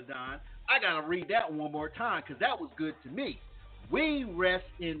 Brother Don, I got to read that one more time because that was good to me. We rest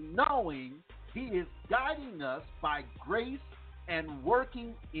in knowing He is guiding us by grace and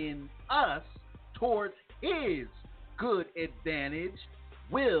working in us towards His good advantage,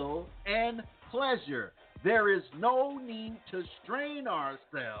 will, and pleasure. There is no need to strain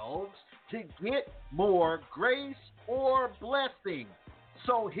ourselves to get more grace or blessing.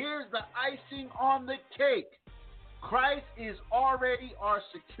 So here's the icing on the cake. Christ is already our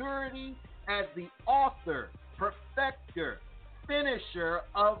security as the author, perfecter, finisher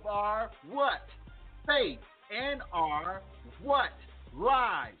of our what? Faith and our what?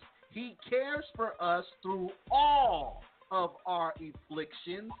 Lives. He cares for us through all of our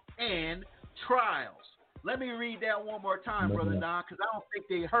afflictions and trials. Let me read that one more time, Brother Don, because I don't think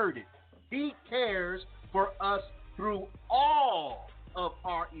they heard it. He cares for us through all of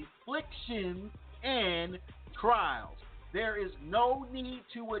our afflictions and trials. There is no need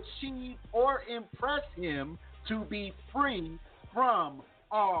to achieve or impress Him to be free from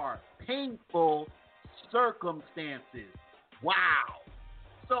our painful circumstances. Wow.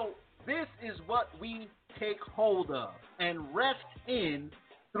 So this is what we take hold of and rest in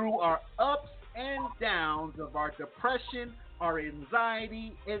through our ups and downs of our depression, our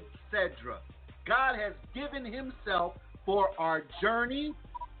anxiety, etc. God has given himself for our journey,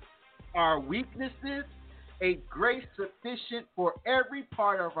 our weaknesses, a grace sufficient for every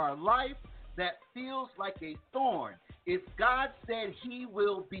part of our life that feels like a thorn. If God said he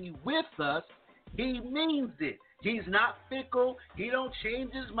will be with us, he means it. He's not fickle. He don't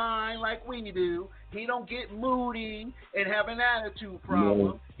change his mind like we do. He don't get moody and have an attitude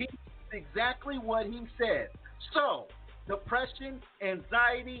problem. He does exactly what he said. So, depression,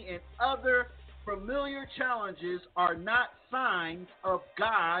 anxiety, and other familiar challenges are not signs of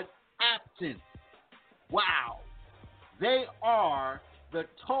God's absence. Wow. They are the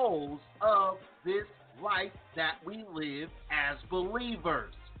tolls of this life that we live as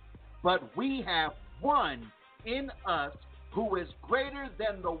believers. But we have one in us who is greater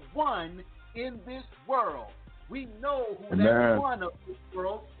than the one in this world. We know who that one of this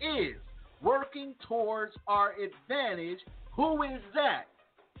world is, working towards our advantage. Who is that?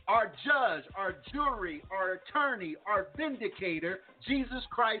 Our judge, our jury, our attorney, our vindicator, Jesus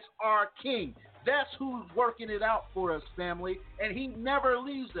Christ, our King. That's who's working it out for us, family, and he never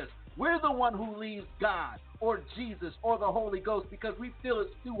leaves us. We're the one who leaves God or Jesus or the Holy Ghost because we feel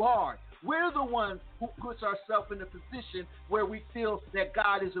it's too hard. We're the ones who puts ourselves in a position where we feel that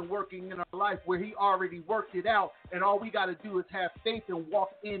God isn't working in our life, where he already worked it out, and all we got to do is have faith and walk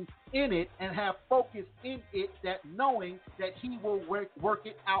in it and have focus in it, that knowing that he will work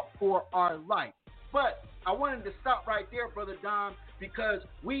it out for our life. But I wanted to stop right there, Brother Don, because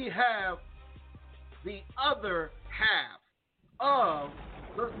we have the other half of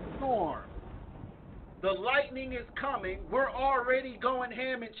the storm. The lightning is coming. We're already going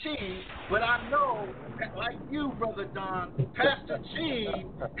ham and cheese, but I know that, like you, Brother Don, Pastor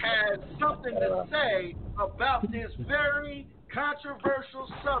Gene has something to say about this very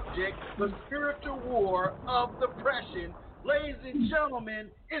controversial subject, the spiritual war of depression. Ladies and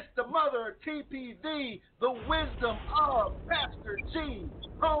gentlemen, it's the mother of TPV, the wisdom of Pastor Gene.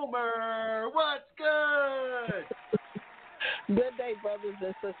 Homer, what's good? Good day, brothers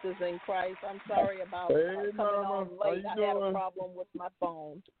and sisters in Christ. I'm sorry about coming on late. I had a problem with my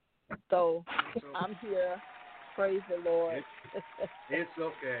phone. So I'm here. Praise the Lord. It's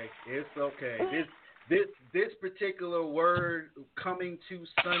okay. It's okay. This particular word coming to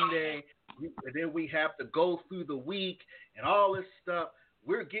Sunday, and then we have to go through the week and all this stuff.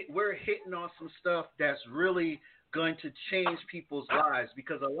 We're hitting on some stuff that's really going to change people's lives,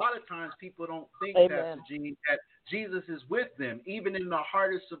 because a lot of times people don't think, Pastor Gene, that Jesus is with them, even in the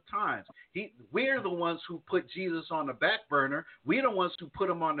hardest of times. We're the ones who put Jesus on the back burner. We're the ones who put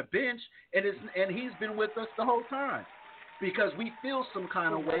him on the bench, and he's been with us the whole time. Because we feel some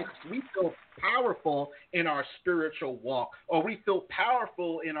kind of way, because we feel powerful in our spiritual walk, or we feel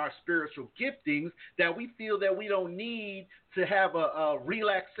powerful in our spiritual giftings, that we feel that we don't need to have a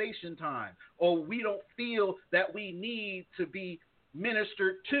relaxation time, or we don't feel that we need to be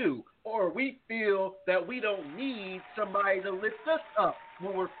ministered to, or we feel that we don't need somebody to lift us up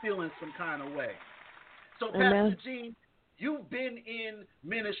when we're feeling some kind of way. So, Pastor Gene, you've been in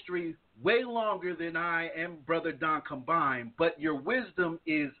ministry way longer than I and Brother Don combined, but your wisdom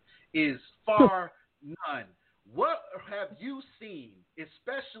is far none. What have you seen,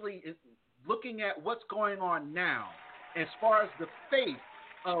 especially looking at what's going on now, as far as the faith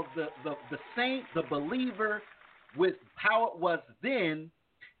of the saint, the believer, with how it was then,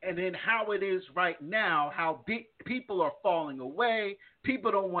 and then how it is right now, how people are falling away.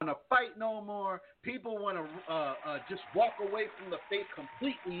 People don't want to fight no more. People want to just walk away from the faith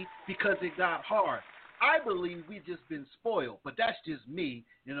completely because it got hard. I believe we've just been spoiled, but that's just me.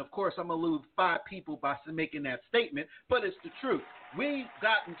 And, of course, I'm going to lose 5 people by making that statement, but it's the truth. We've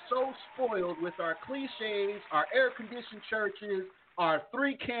gotten so spoiled with our cliches, our air-conditioned churches, our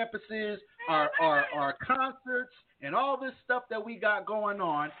 3 campuses, our concerts, and all this stuff that we got going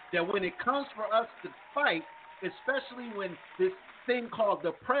on, that when it comes for us to fight, especially when this thing called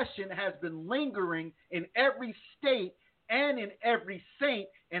depression has been lingering in every state and in every saint,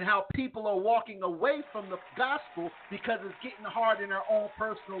 and how people are walking away from the gospel because it's getting hard in their own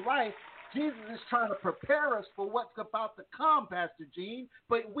personal life. Jesus is trying to prepare us for what's about to come, Pastor Gene,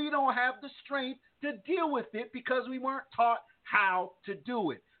 but we don't have the strength to deal with it because we weren't taught how to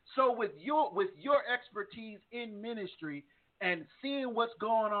do it. So with your expertise in ministry and seeing what's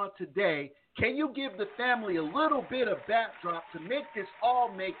going on today, can you give the family a little bit of backdrop to make this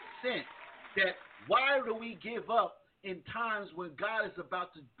all make sense? That why do we give up in times when God is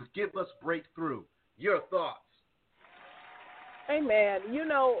about to give us breakthrough? Your thoughts. Amen. You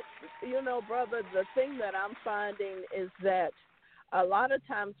know, brother, the thing that I'm finding is that a lot of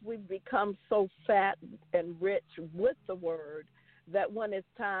times we've become so fat and rich with the word that when it's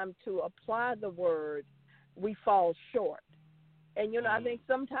time to apply the word, we fall short. And, I think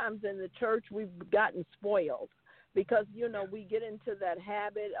sometimes in the church we've gotten spoiled because, we get into that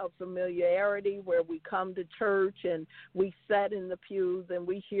habit of familiarity where we come to church and we sit in the pews and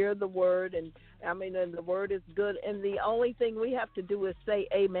we hear the word and the word is good. And the only thing we have to do is say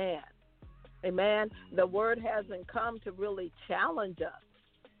amen. Amen. The word hasn't come to really challenge us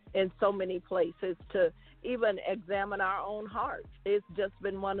in so many places to even examine our own hearts. It's just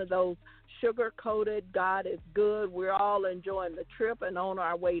been one of those sugar-coated, God is good, we're all enjoying the trip and on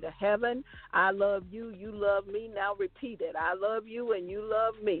our way to heaven. I love you, you love me, now repeat it. I love you and you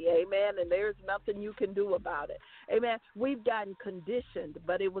love me, amen, and there's nothing you can do about it. Amen. We've gotten conditioned,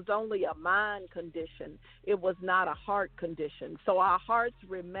 but it was only a mind condition. It was not a heart condition. So our hearts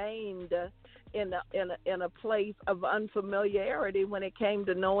remained in a place of unfamiliarity when it came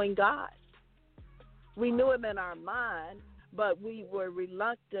to knowing God. We knew him in our mind, but we were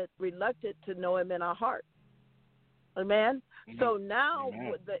reluctant to know him in our heart. Amen? Mm-hmm. So now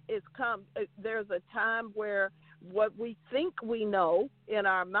it's come. There's a time where what we think we know in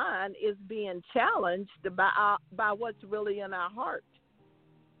our mind is being challenged by what's really in our heart.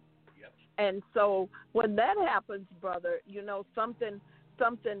 Yep. And so when that happens, brother, something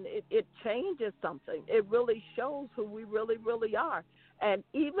it changes something. It really shows who we really, really are. And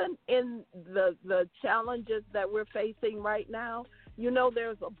even in the challenges that we're facing right now,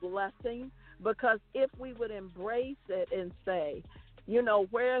 there's a blessing because if we would embrace it and say,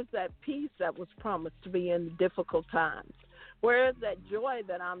 where's that peace that was promised to me in difficult times? Where's that joy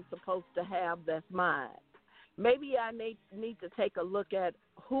that I'm supposed to have that's mine? Maybe I need to take a look at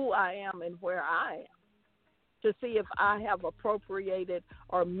who I am and where I am to see if I have appropriated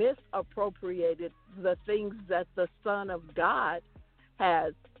or misappropriated the things that the Son of God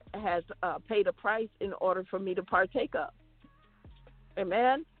has paid a price in order for me to partake of.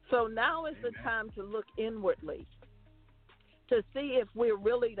 Amen? So now is the time to look inwardly to see if we're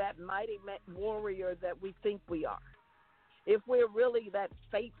really that mighty warrior that we think we are. If we're really that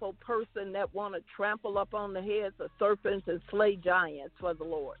faithful person that want to trample up on the heads of serpents and slay giants for the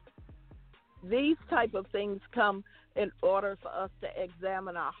Lord. These type of things come in order for us to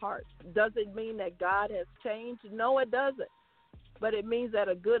examine our hearts. Does it mean that God has changed? No, it doesn't. But it means that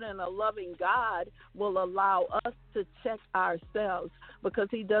a good and a loving God will allow us to check ourselves because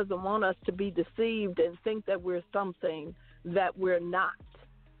he doesn't want us to be deceived and think that we're something that we're not.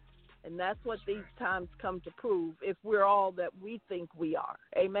 And that's what these times come to prove, if we're all that we think we are.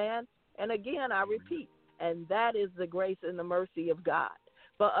 Amen? And again, I repeat, and that is the grace and the mercy of God.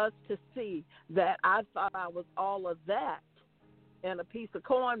 For us to see that I thought I was all of that and a piece of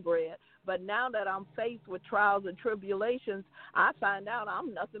cornbread, but now that I'm faced with trials and tribulations, I find out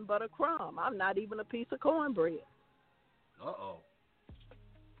I'm nothing but a crumb. I'm not even a piece of cornbread. Uh-oh.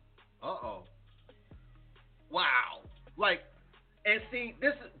 Wow. And see,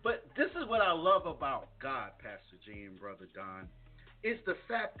 this is what I love about God, Pastor G and Brother Don. It's the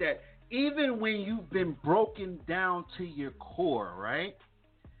fact that even when you've been broken down to your core, right?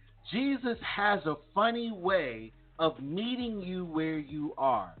 Jesus has a funny way of meeting you where you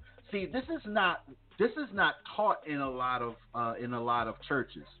are. See, this is not taught in a lot of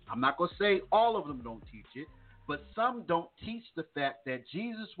churches. I'm not going to say all of them don't teach it, but some don't teach the fact that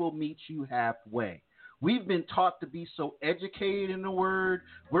Jesus will meet you halfway. We've been taught to be so educated in the Word.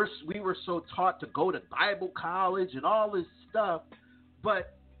 We were so taught to go to Bible college and all this stuff,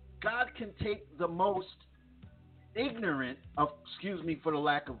 but God can take the most ignorant of, excuse me for the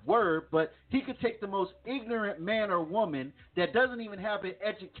lack of word, but he could take the most ignorant man or woman that doesn't even have an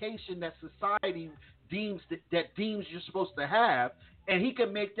education that society deems you're supposed to have, and he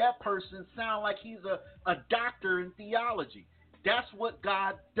can make that person sound like he's a doctor in theology. That's what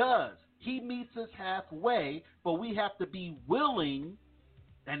God does. He meets us halfway, but we have to be willing,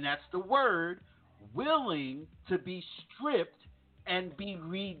 and that's the word, willing to be stripped and be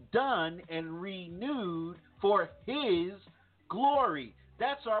redone and renewed for his glory.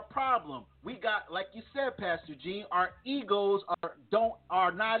 That's our problem. We got, like you said, Pastor Gene, our egos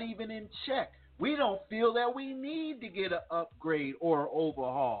are not even in check. We don't feel that we need to get an upgrade or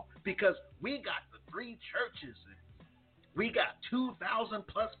overhaul because we got the 3 churches and we got 2,000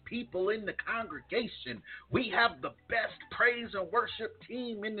 plus people in the congregation. We have the best praise and worship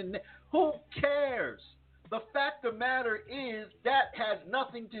team in the who cares? The fact of the matter is that has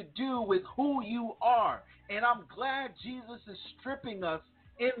nothing to do with who you are. And I'm glad Jesus is stripping us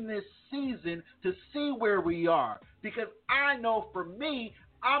in this season to see where we are. Because I know for me,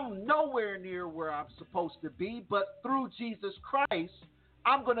 I'm nowhere near where I'm supposed to be, but through Jesus Christ,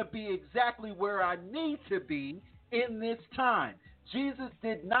 I'm going to be exactly where I need to be in this time. Jesus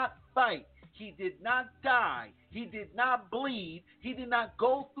did not fight. He did not die. He did not bleed. He did not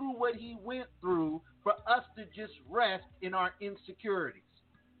go through what he went through for us to just rest in our insecurities.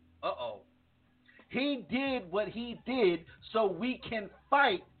 He did what he did so we can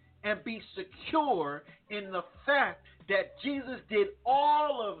fight and be secure in the fact that Jesus did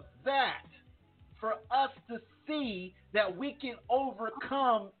all of that for us to see that we can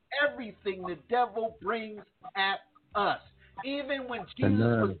overcome everything the devil brings at us. Even when Jesus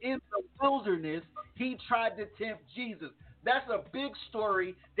was in the wilderness, he tried to tempt Jesus. That's a big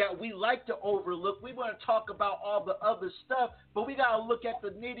story that we like to overlook. We want to talk about all the other stuff, but we got to look at the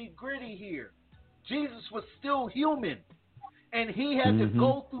nitty-gritty here. Jesus was still human, and he had to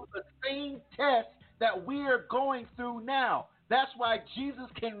go through the same test that we are going through now. That's why Jesus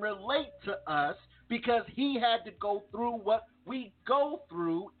can relate to us, because he had to go through what we go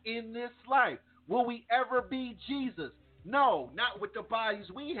through in this life. Will we ever be Jesus? No, not with the bodies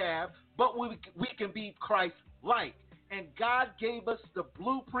we have, but we can be Christ-like. And God gave us the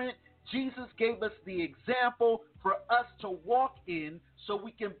blueprint. Jesus gave us the example for us to walk in so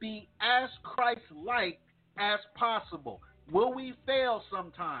we can be as Christ-like as possible. Will we fail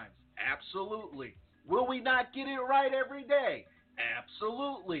sometimes? Absolutely. Will we not get it right every day?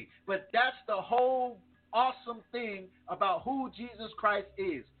 Absolutely. But that's the whole awesome thing about who Jesus Christ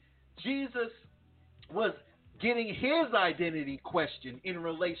is. Jesus was getting his identity questioned in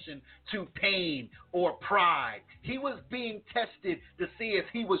relation to pain or pride. He was being tested to see if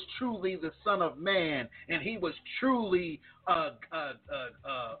he was truly the Son of Man, and he was truly the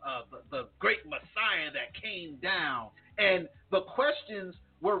great Messiah that came down. And the questions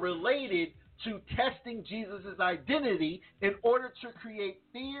were related to testing Jesus' identity in order to create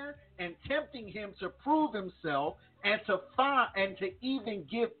fear and tempting him to prove himself and to even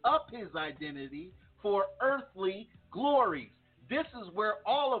give up his identity for earthly glories. This is where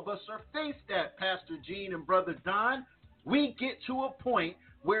all of us are faced at, Pastor Gene and Brother Don. We get to a point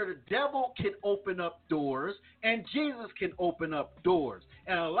where the devil can open up doors and Jesus can open up doors.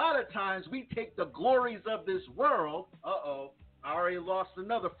 And a lot of times we take the glories of this world. I already lost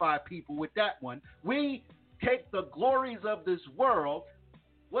another 5 people with that one. We take the glories of this world.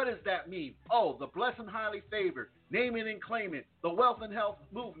 What does that mean? The blessed and highly favored, name it and claim it, the wealth and health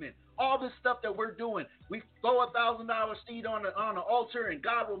movement, all this stuff that we're doing. We throw $1,000 seed on an altar and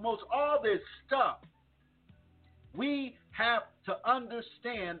God will most, all this stuff. We have to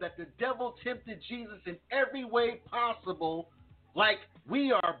understand that the devil tempted Jesus in every way possible, like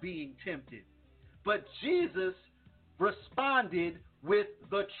we are being tempted. But Jesus responded with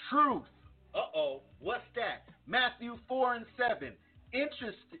the truth. What's that? Matthew 4:7.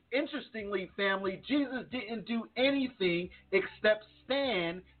 Interestingly, family, Jesus didn't do anything except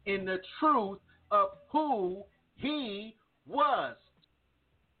stand in the truth of who he was.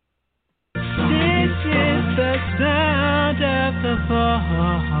 This is the sound of the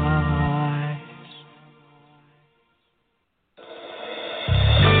voice.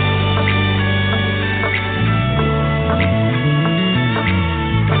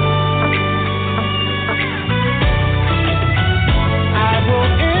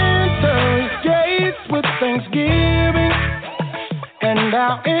 Thanksgiving, and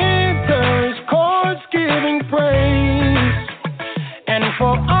I'll enter his courts giving praise, and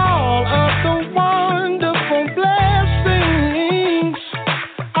for all of the wonderful blessings,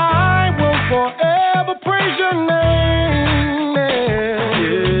 I will forever praise your name.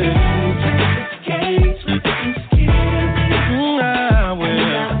 I will.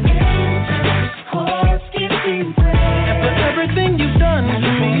 And for everything you've done for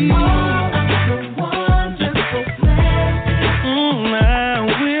me.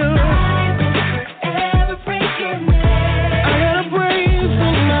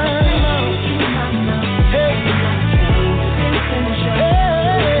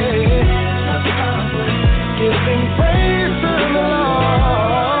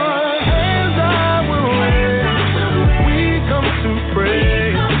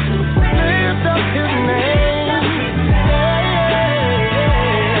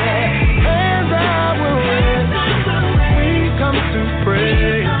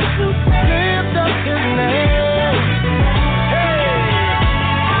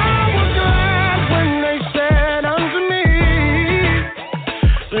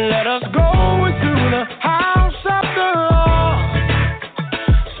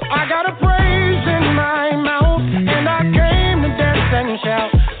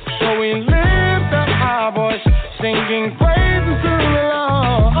 Shout.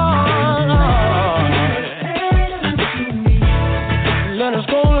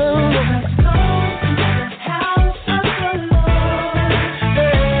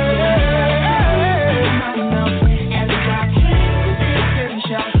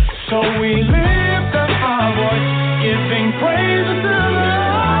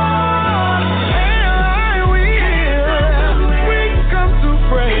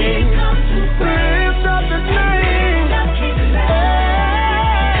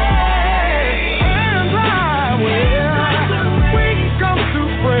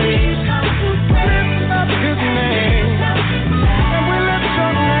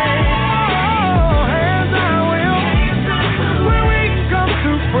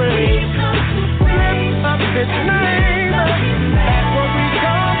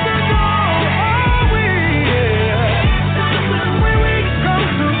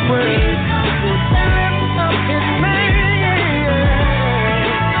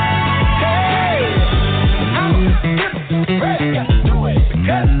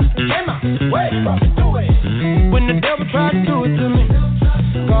 When the devil tried to do it to me,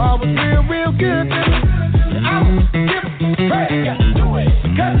 God was real good to me. I'ma give him praise, got to do it,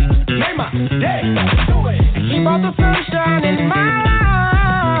 because he made my day, got to do it. He brought the sunshine in my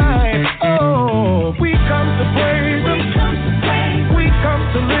life. Oh, we come to praise him, we come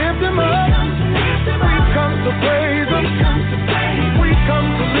to lift him up, we come to praise him, we come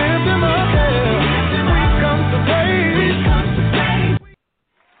to lift him up, we come to praise.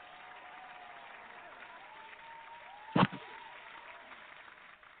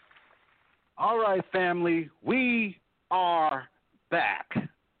 All right, family, we are back,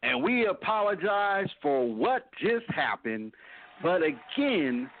 and we apologize for what just happened, but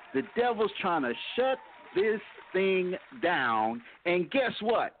again, the devil's trying to shut this thing down, and guess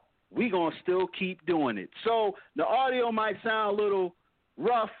what? We're going to still keep doing it. So the audio might sound a little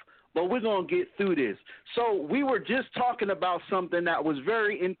rough, but we're going to get through this. So we were just talking about something that was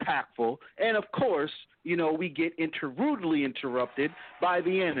very impactful, and of course, you know, we get rudely interrupted by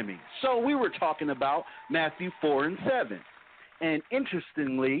the enemy. So we were talking about Matthew 4 and 7. And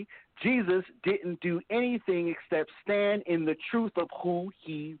interestingly, Jesus didn't do anything except stand in the truth of who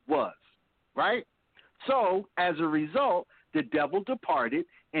he was, right? So as a result, the devil departed,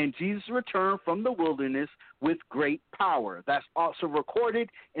 and Jesus returned from the wilderness with great power. That's also recorded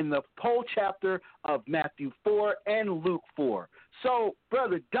in the whole chapter of Matthew 4 and Luke 4. So,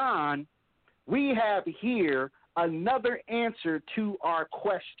 Brother Don, we have here another answer to our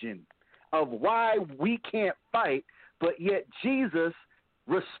question of why we can't fight, but yet Jesus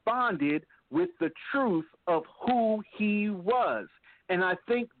responded with the truth of who he was. And I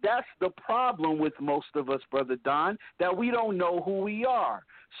think that's the problem with most of us, Brother Don, that we don't know who we are.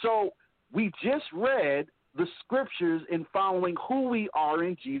 So we just read the scriptures in following who we are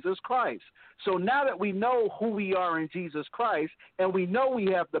in Jesus Christ. So now that we know who we are in Jesus Christ and we know we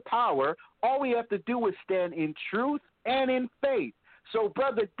have the power, all we have to do is stand in truth and in faith. So,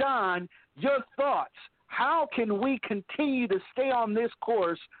 Brother Don, your thoughts. How can we continue to stay on this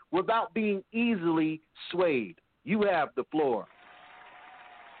course without being easily swayed? You have the floor.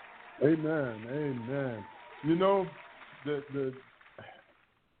 Amen. You know,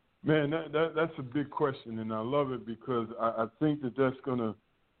 man, that's a big question, and I love it because I think that's going to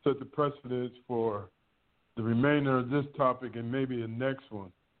set the precedence for the remainder of this topic and maybe the next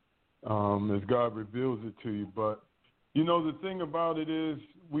one as God reveals it to you. But, you know, the thing about it is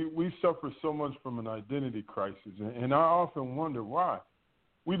we suffer so much from an identity crisis, and I often wonder why.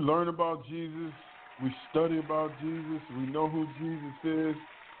 We learn about Jesus, we study about Jesus, we know who Jesus is,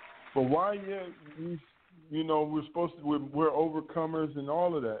 but why yet we're overcomers and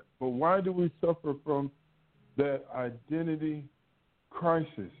all of that. But why do we suffer from that identity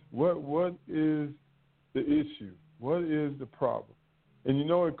crisis? What is the issue? What is the problem? And you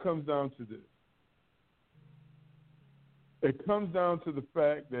know, it comes down to this. It comes down to the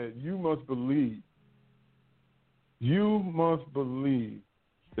fact that you must believe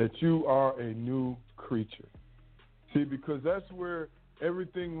that you are a new creature. See, because that's where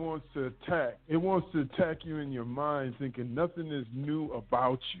everything wants to attack. It wants to attack you in your mind, thinking nothing is new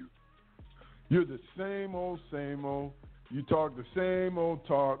about you. You're the same old. You talk the same old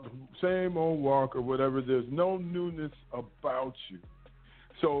talk, same old walk or whatever. There's no newness about you.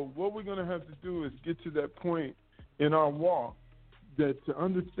 So what we're going to have to do is get to that point in our walk that to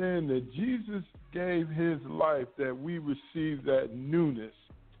understand that Jesus gave his life that we receive that newness.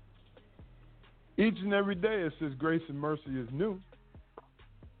 Each and every day it says grace and mercy is new.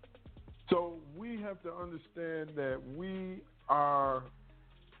 So we have to understand that we are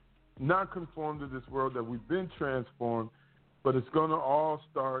not conformed to this world, that we've been transformed, but it's going to all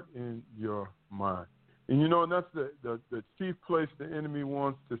start in your mind. And you know, that's the chief place the enemy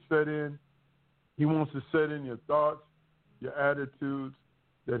wants to set in. He wants to set in your thoughts, your attitudes,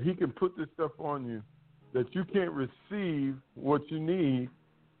 that he can put this stuff on you, that you can't receive what you need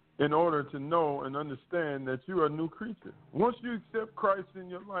in order to know and understand that you are a new creature. Once you accept Christ in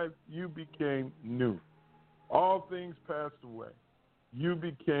your life, you became new. All things passed away. You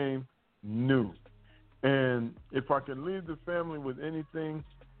became new. And if I can leave the family with anything,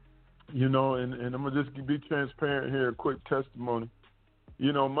 you know, and I'm going to just be transparent here, a quick testimony.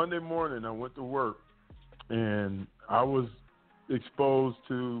 You know, Monday morning I went to work, and I was exposed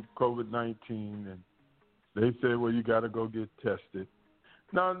to COVID-19, and they said, well, you got to go get tested.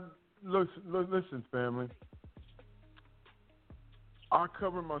 Now, listen, family. I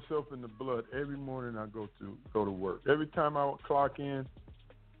cover myself in the blood every morning I go to work. Every time I clock in,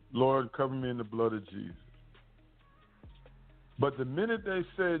 Lord, cover me in the blood of Jesus. But the minute they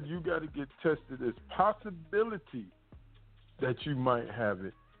said you got to get tested, there's possibility that you might have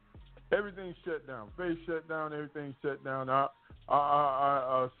it. Everything shut down. Faith shut down. Everything shut down.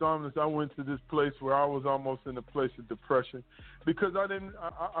 Psalmist, I went to this place where I was almost in a place of depression because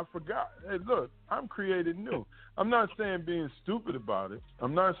I forgot. Hey, look, I'm created new. I'm not saying being stupid about it.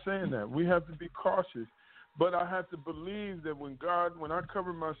 I'm not saying that. We have to be cautious. But I have to believe that when I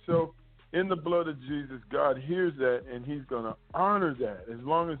cover myself in the blood of Jesus, God hears that and he's going to honor that as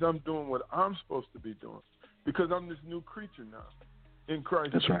long as I'm doing what I'm supposed to be doing because I'm this new creature now in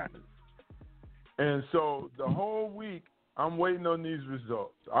Christ. That's right. And so the whole week, I'm waiting on these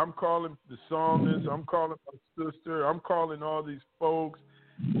results. I'm calling the psalmist. I'm calling my sister. I'm calling all these folks.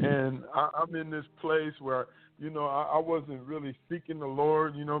 And I'm in this place where, I wasn't really seeking the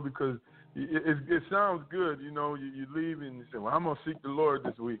Lord, because it sounds good. You leave and you say, well, I'm going to seek the Lord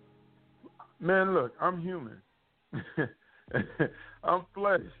this week. Man, look, I'm human. I'm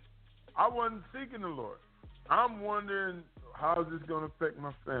flesh. I wasn't seeking the Lord. I'm wondering, how is this going to affect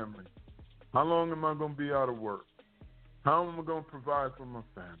my family? How long am I going to be out of work? How am I going to provide for my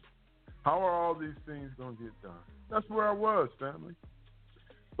family? How are all these things going to get done? That's where I was, family.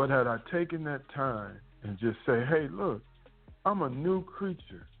 But had I taken that time and just say, hey, look, I'm a new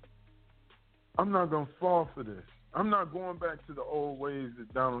creature. I'm not going to fall for this. I'm not going back to the old ways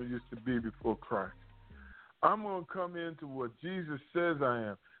that Donald used to be before Christ. I'm going to come into what Jesus says I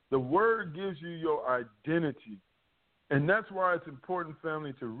am. The Word gives you your identity. And that's why it's important,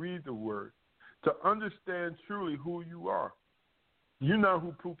 family, to read the Word, to understand truly who you are. You're not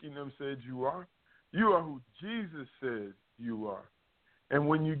who Pookie and them said you are. You are who Jesus says you are. And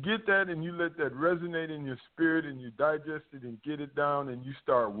when you get that and you let that resonate in your spirit and you digest it and get it down and you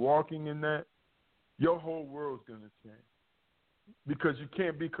start walking in that, your whole world's going to change because you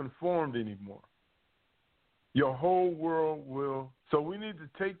can't be conformed anymore. Your whole world will. So we need to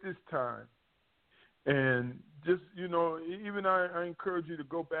take this time and just, even I encourage you to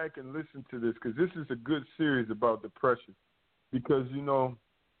go back and listen to this because this is a good series about depression because,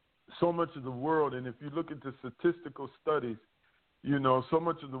 so much of the world, and if you look at the statistical studies, so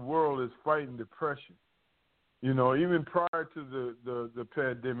much of the world is fighting depression. Even prior to the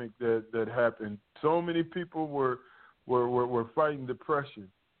pandemic that happened, so many people were fighting depression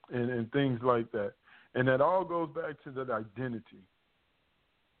and things like that. And that all goes back to that identity.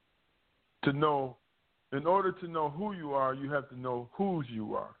 To know, in order to know who you are, you have to know whose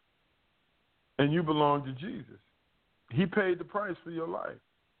you are. And you belong to Jesus. He paid the price for your life.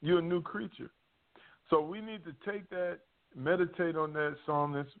 You're a new creature. So we need to take that, meditate on that,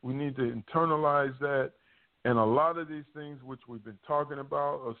 psalmist. We need to internalize that. And a lot of these things which we've been talking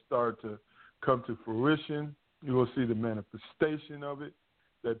about will start to come to fruition. You will see the manifestation of it,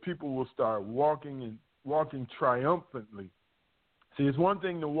 that people will start walking triumphantly. See, it's one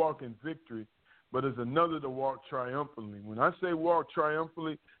thing to walk in victory, but it's another to walk triumphantly. When I say walk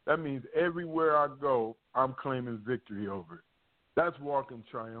triumphantly, that means everywhere I go, I'm claiming victory over it. That's walking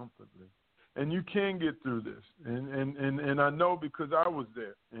triumphantly. And you can get through this. And I know because I was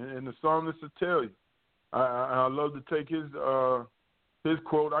there. And the psalmist will tell you. I love to take his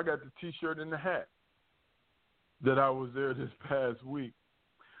quote. I got the T-shirt and the hat that I was there this past week.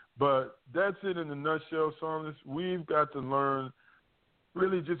 But that's it in a nutshell, psalmist. We've got to learn,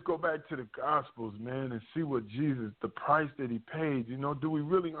 really just go back to the Gospels, man, and see what Jesus, the price that he paid. Do we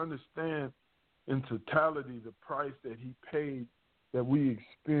really understand in totality the price that he paid that we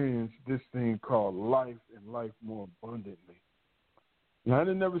experience this thing called life and life more abundantly? Now, I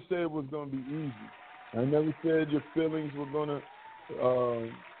didn't never say it was going to be easy. I never said your feelings were going to,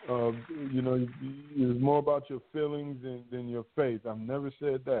 it's more about your feelings than your faith. I've never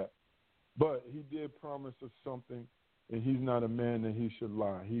said that. But he did promise us something, and he's not a man that he should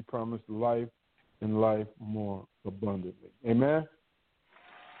lie. He promised life and life more abundantly. Amen?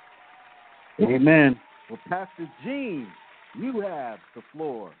 Amen. Well, Pastor Gene, you have the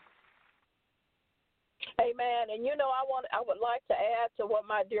floor. Amen. And I would like to add to what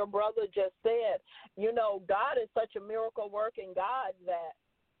my dear brother just said. God is such a miracle working God that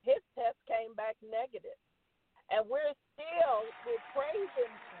his test came back negative. And we're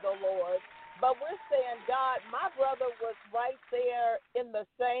praising the Lord, but we're saying, God, my brother was right there in the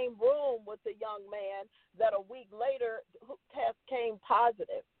same room with the young man that a week later test came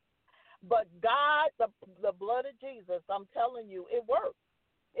positive. But God, the blood of Jesus, I'm telling you, it works.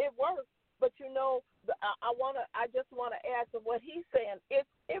 It works. But I just want to add to what he's saying.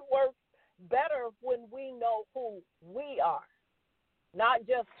 It works better when we know who we are, not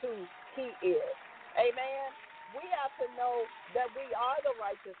just who he is. Amen. We have to know that we are the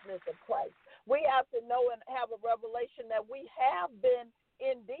righteousness of Christ. We have to know and have a revelation that we have been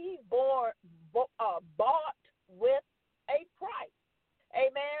indeed bought with a price.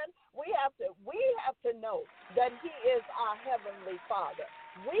 Amen. We Father.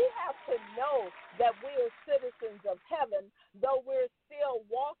 We have to know that we are citizens of heaven, though we're still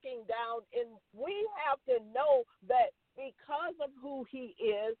walking down in. We have to know that because of who he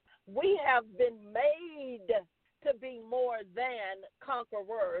is, we have been made to be more than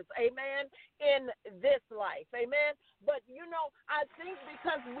conquerors, amen, in this life, amen. But, I think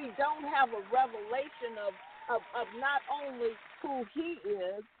because we don't have a revelation of not only who he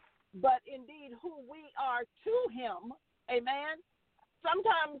is, but indeed who we are to him, amen.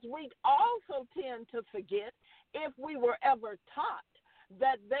 Sometimes we also tend to forget, if we were ever taught,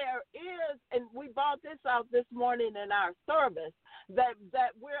 that there is, and we brought this out this morning in our service, that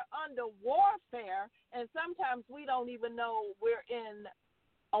we're under warfare, and sometimes we don't even know we're in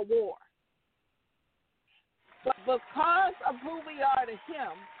a war. But because of who we are to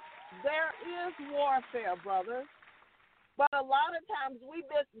him, there is warfare, brothers. But a lot of times we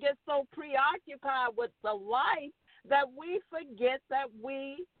get so preoccupied with the life that we forget that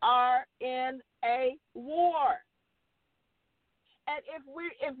we are in a war. And if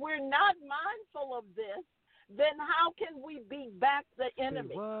we're not mindful of this, then how can we beat back the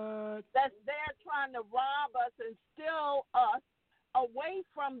enemy that's there trying to rob us and steal us away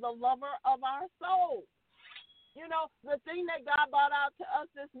from the lover of our soul? The thing that God brought out to us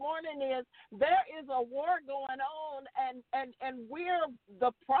this morning is there is a war going on, and we're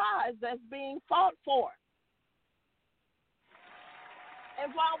the prize that's being fought for.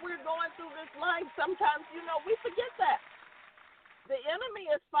 And while we're going through this life, sometimes, we forget that. The enemy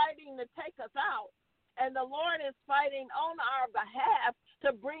is fighting to take us out, and the Lord is fighting on our behalf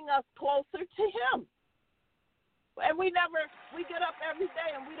to bring us closer to him. And we get up every day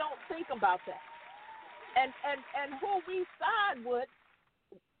and we don't think about that. And who we side with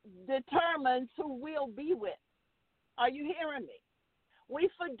determines who we'll be with. Are you hearing me? We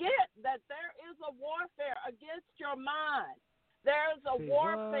forget that there is a warfare against your mind. There's a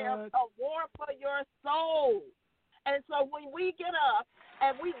warfare, a war for your soul. And so when we get up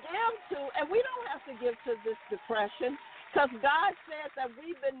and we give to, and we don't have to give to this depression, because God said that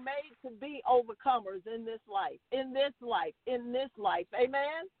we've been made to be overcomers in this life, in this life, in this life.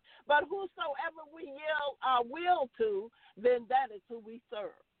 Amen? But whosoever we yield our will to, then that is who we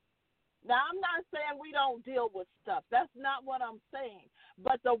serve. Now, I'm not saying we don't deal with stuff. That's not what I'm saying.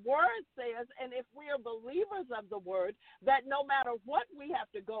 But the word says, and if we are believers of the word, that no matter what we have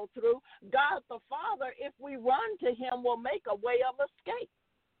to go through, God the Father, if we run to him, will make a way of escape.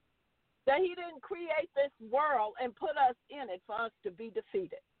 That he didn't create this world and put us in it for us to be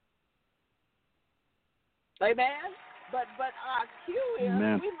defeated. Amen? But our cue is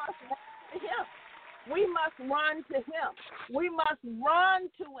we must run to him. We must run to him. We must run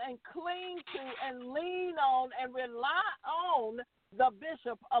to and cling to and lean on and rely on the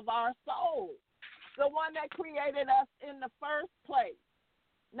bishop of our soul, the one that created us in the first place,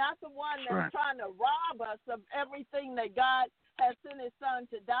 not the one that's trying to rob us of everything that God has sent his son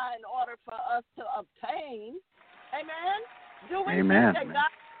to die in order for us to obtain. Amen? Do we think that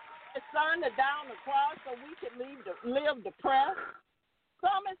God sent his son to die on the cross so we could live depressed?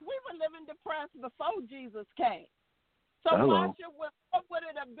 Psalmist, we were living depressed before Jesus came. So what would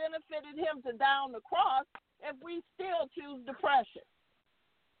it have benefited him to die on the cross if we still choose depression?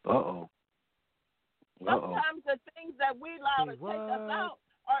 Sometimes the things that we allow to take us out,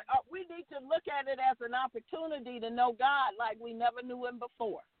 we need to look at it as an opportunity to know God like we never knew him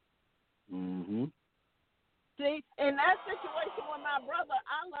before. Mm-hmm. See, in that situation with my brother,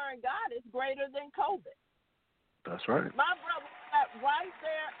 I learned God is greater than COVID. That's right. My brother sat right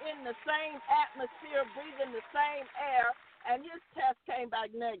there in the same atmosphere, breathing the same air, and his test came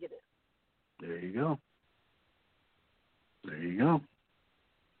back negative. There you go.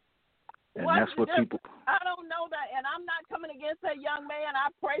 And that's what people... I don't know that, and I'm not coming against that young man.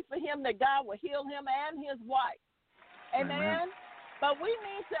 I pray for him that God will heal him and his wife. Amen? But we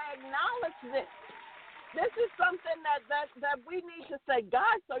need to acknowledge this. This is something that we need to say,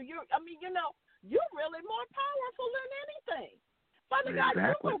 God, so you're really more powerful than anything. Father God,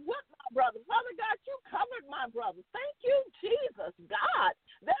 you were with my brother. Father God, you covered my brother. Thank you, Jesus. God,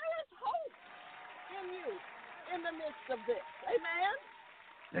 there is hope in you in the midst of this.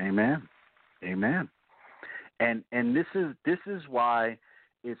 Amen? Amen. And this is why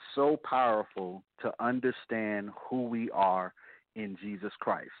it's so powerful to understand who we are in Jesus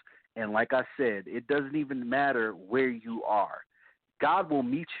Christ. And like I said, it doesn't even matter where you are. God will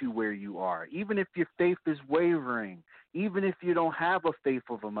meet you where you are, even if your faith is wavering, even if you don't have a faith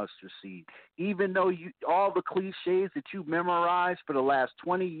of a mustard seed, even though all the cliches that you memorized for the last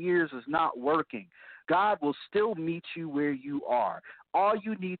 20 years is not working. God will still meet you where you are. All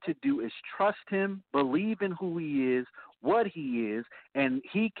you need to do is trust him, believe in who he is, what he is, and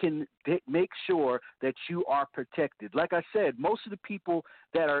he can make sure that you are protected. Like I said, most of the people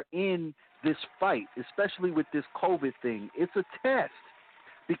that are in this fight, especially with this COVID thing, it's a test.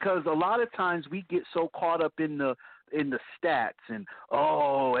 Because a lot of times we get so caught up in the stats and,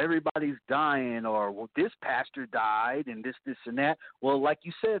 oh, everybody's dying, or, well, this pastor died and this and that. Well, like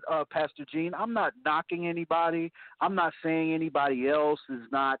you said, Pastor Gene, I'm not knocking anybody. I'm not saying anybody else is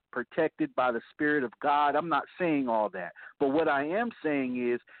not protected by the Spirit of God. I'm not saying all that. But what I am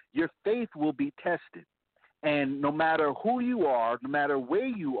saying is your faith will be tested. And no matter who you are, no matter where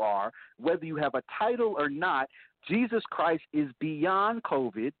you are, whether you have a title or not, Jesus Christ is beyond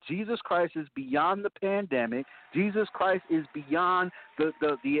COVID. Jesus Christ is beyond the pandemic. Jesus Christ is beyond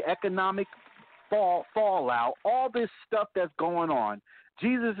the economic fallout, all this stuff that's going on.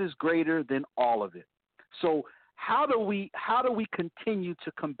 Jesus is greater than all of it. So how do we continue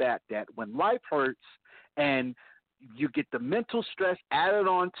to combat that when life hurts and you get the mental stress added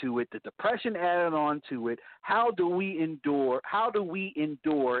on to it, the depression added on to it? How do we endure? How do we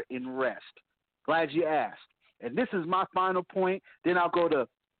endure in rest? Glad you asked. And this is my final point. Then I'll go to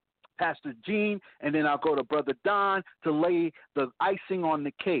Pastor Gene, and then I'll go to Brother Don to lay the icing on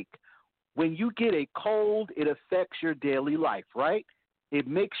the cake. When you get a cold, it affects your daily life, right? It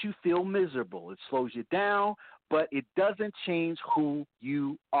makes you feel miserable. It slows you down, but it doesn't change who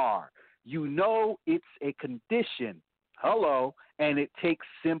you are. You know it's a condition. Hello. And it takes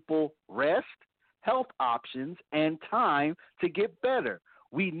simple rest, health options, and time to get better.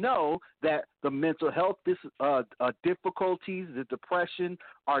 We know that the mental health difficulties, the depression,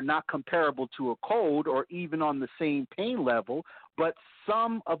 are not comparable to a cold or even on the same pain level, but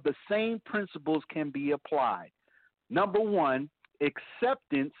some of the same principles can be applied. Number one,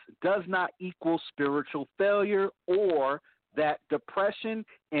 acceptance does not equal spiritual failure or that depression,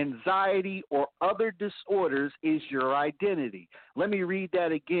 anxiety, or other disorders is your identity. Let me read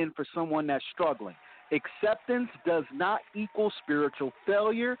that again for someone that's struggling. Acceptance does not equal spiritual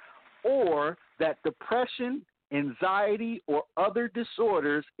failure or that depression, anxiety, or other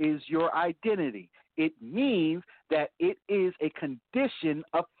disorders is your identity. It means that it is a condition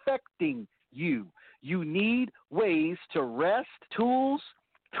affecting you. You need ways to rest, tools,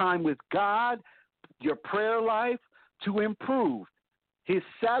 time with God, your prayer life to improve. His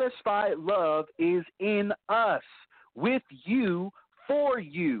satisfied love is in us, with you, for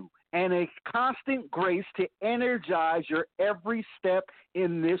you, and a constant grace to energize your every step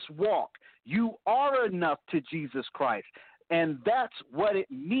in this walk. You are enough to Jesus Christ, and that's what it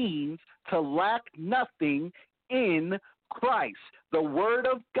means to lack nothing in Christ. The Word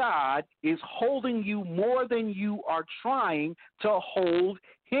of God is holding you more than you are trying to hold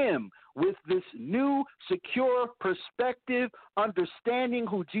Him. With this new, secure perspective, understanding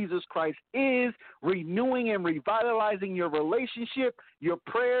who Jesus Christ is, renewing and revitalizing your relationship, your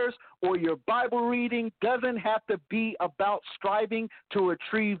prayers, or your Bible reading doesn't have to be about striving to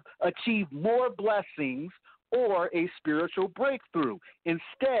achieve more blessings or a spiritual breakthrough.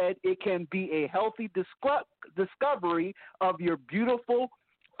 Instead, it can be a healthy discovery of your beautiful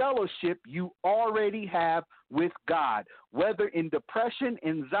fellowship you already have with God. Whether in depression,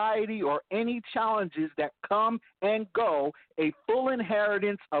 anxiety, or any challenges that come and go, a full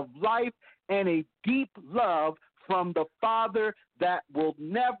inheritance of life and a deep love from the Father that will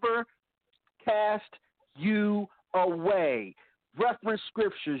never cast you away. Reference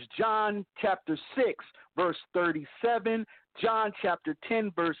scriptures, John chapter 6, verse 37, John chapter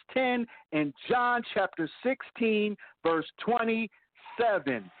 10, verse 10, and John chapter 16, verse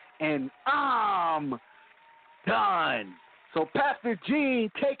 27. And I'm done. So Pastor Gene,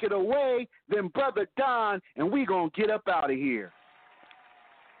 take it away, then Brother Don, and we going to get up out of here.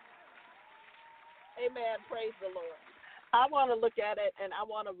 Amen. Praise the Lord. I want to look at it, and I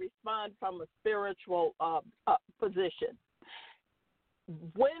want to respond from a spiritual position.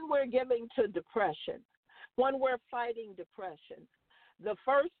 When we're giving to depression, when we're fighting depression, the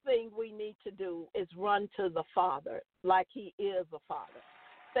first thing we need to do is run to the Father like He is a Father,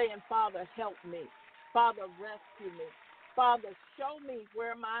 saying, Father, help me. Father, rescue me. Father, show me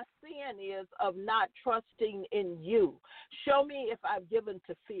where my sin is of not trusting in you. Show me if I've given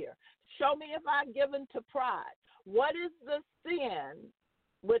to fear. Show me if I've given to pride. What is the sin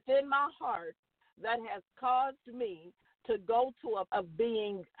within my heart that has caused me to go to a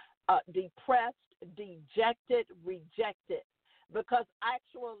being depressed, dejected, rejected? Because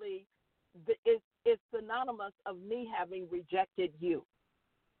actually it's synonymous of me having rejected you.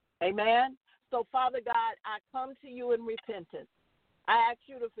 Amen? So, Father God, I come to you in repentance. I ask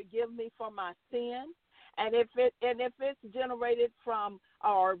you to forgive me for my sin. And if it's generated from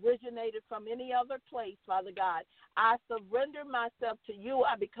or originated from any other place, Father God, I surrender myself to you.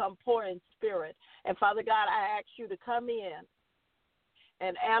 I become poor in spirit. And Father God, I ask you to come in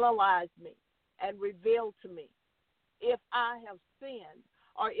and analyze me and reveal to me if I have sinned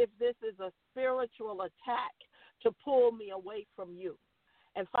or if this is a spiritual attack to pull me away from you.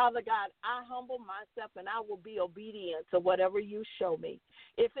 And Father God, I humble myself and I will be obedient to whatever you show me.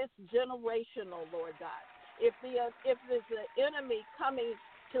 If it's generational, Lord God, if there's an enemy coming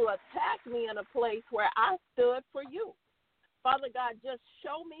to attack me in a place where I stood for you, Father God, just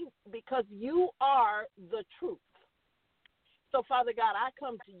show me, because you are the truth. So Father God, I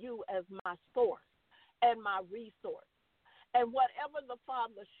come to you as my source and my resource. And whatever the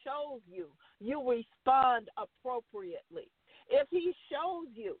Father shows you, you respond appropriately. If he shows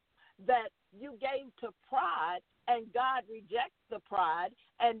you that you gave to pride and God rejects the pride,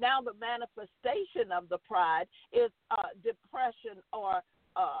 and now the manifestation of the pride is depression or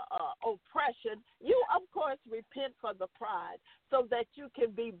oppression, you, of course, repent for the pride so that you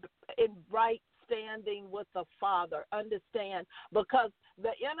can be in right standing with the Father. Understand, because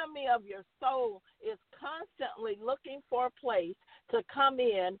the enemy of your soul is constantly looking for a place to come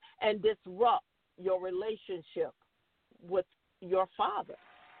in and disrupt your relationship with your Father,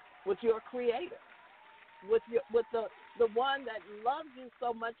 with your Creator, with the one that loves you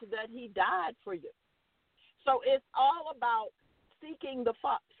so much that he died for you. So it's all about seeking the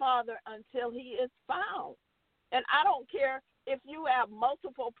Father until he is found. And I don't care if you have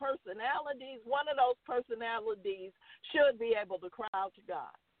multiple personalities, one of those personalities should be able to cry out to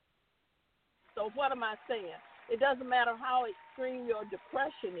God. So what am I saying? It doesn't matter how extreme your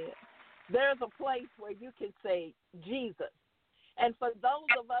depression is. There's a place where you can say Jesus. And for those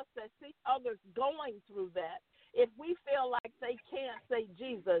of us that see others going through that, if we feel like they can't say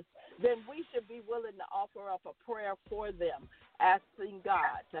Jesus, then we should be willing to offer up a prayer for them, asking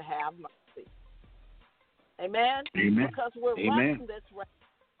God to have mercy. Amen? Amen. Because we're running this race,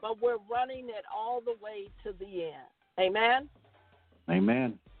 but we're running it all the way to the end. Amen?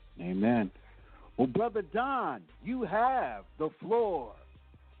 Amen. Amen. Well, Brother Don, you have the floor.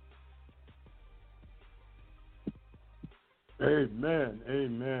 Amen.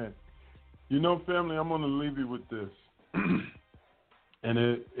 Amen. You know, family, I'm going to leave you with this. And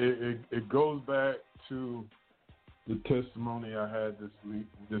it goes back to the testimony I had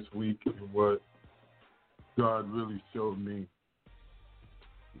this week and what God really showed me.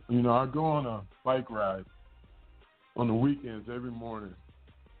 You know, I go on a bike ride on the weekends every morning.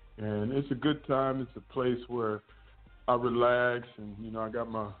 And it's a good time. It's a place where I relax and, you know, I got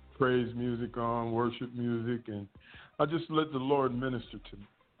my praise music on, worship music, and I just let the Lord minister to me.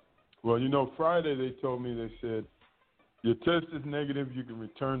 Well, you know, Friday they told me, they said, your test is negative, you can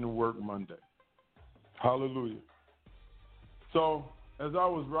return to work Monday. Hallelujah. So as I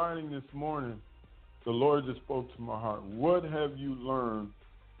was riding this morning, the Lord just spoke to my heart. What have you learned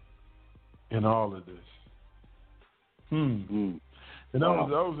in all of this? And that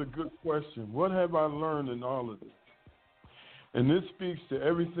was a good question. What have I learned in all of this? And this speaks to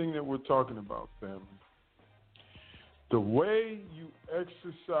everything that we're talking about, family. The way you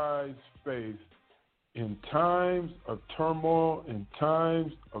exercise faith in times of turmoil, in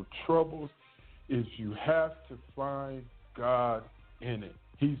times of troubles, is you have to find God in it.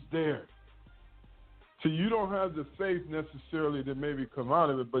 He's there. So you don't have the faith necessarily to maybe come out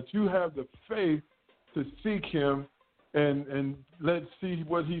of it, but you have the faith to seek him and let's see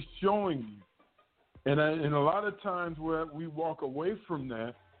what he's showing you. And a lot of times where we walk away from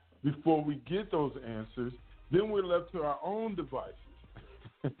that before we get those answers, then we're left to our own devices,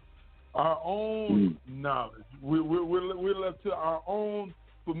 our own knowledge. We're left to our own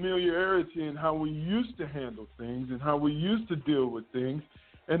familiarity in how we used to handle things and how we used to deal with things,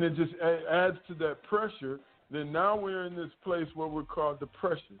 and it just adds to that pressure. Then now we're in this place where we're called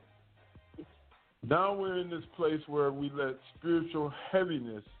depression. Now we're in this place where we let spiritual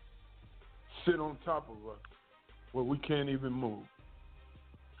heaviness sit on top of us where we can't even move.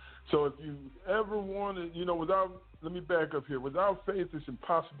 So if you ever wanted, you know, let me back up here. Without faith, it's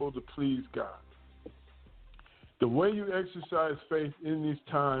impossible to please God. The way you exercise faith in these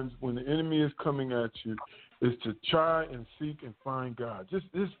times when the enemy is coming at you is to try and seek and find God. Just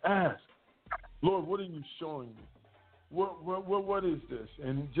ask, Lord, what are you showing me? What is this?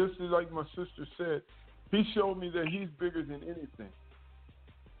 And just like my sister said, he showed me that he's bigger than anything.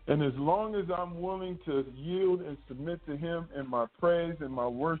 And as long as I'm willing to yield and submit to him in my praise and my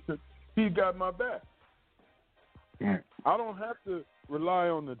worship, he got my back. I don't have to rely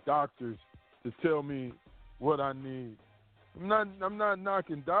on the doctors to tell me what I need. I'm not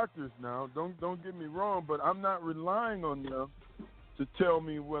knocking doctors now. Don't get me wrong, but I'm not relying on them to tell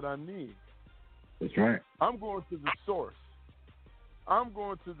me what I need. That's right. I'm going to the source. I'm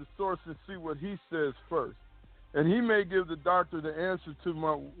going to the source and see what he says first. And he may give the doctor the answer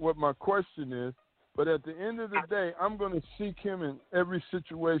to what my question is, but at the end of the day, I'm going to seek him in every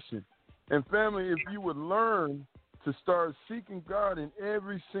situation. And family, if you would learn to start seeking God in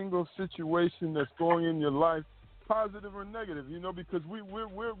every single situation that's going in your life, positive or negative, because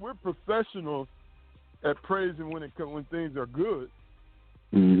we're professionals at praising when things are good.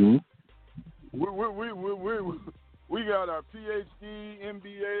 Mm-hmm. We got our PhD,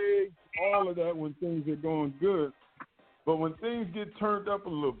 MBA, all of that when things are going good. But when things get turned up a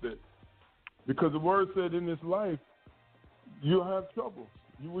little bit, because the word said in this life, you'll have troubles.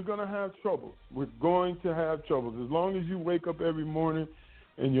 We're going to have troubles. We're going to have troubles. As long as you wake up every morning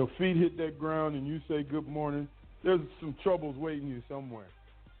and your feet hit that ground and you say good morning, there's some troubles waiting you somewhere.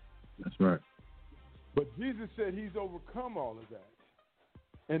 That's right. But Jesus said he's overcome all of that.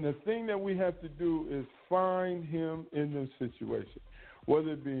 And the thing that we have to do is find him in those situations, whether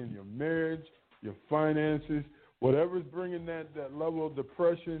it be in your marriage, your finances, whatever's bringing that level of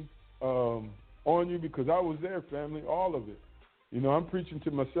depression on you, because I was there, family, all of it. I'm preaching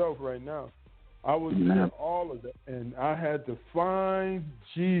to myself right now. I was there, all of that, and I had to find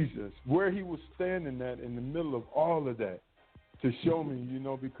Jesus, where he was standing at in the middle of all of that, to show me,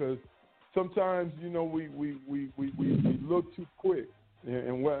 because sometimes, we look too quick.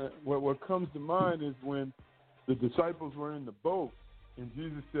 And what comes to mind is when the disciples were in the boat, and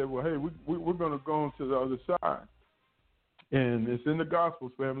Jesus said, well, hey, we're going to go on to the other side. And it's in the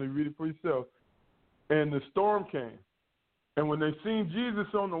Gospels, family. Read it for yourself. And the storm came. And when they seen Jesus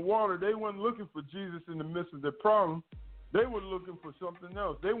on the water, they weren't looking for Jesus in the midst of their problem. They were looking for something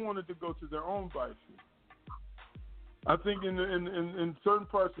else. They wanted to go to their own vices. I think in certain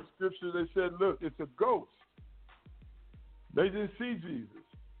parts of Scripture, they said, look, it's a ghost. They didn't see Jesus.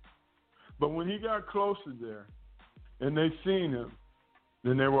 But when he got closer there and they seen him,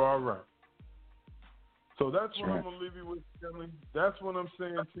 then they were all right. So that's what I'm going to leave you with, family. That's what I'm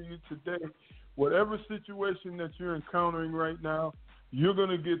saying to you today. Whatever situation that you're encountering right now, you're going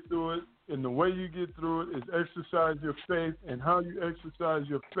to get through it. And the way you get through it is exercise your faith. And how you exercise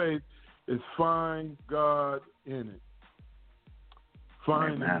your faith is find God in it.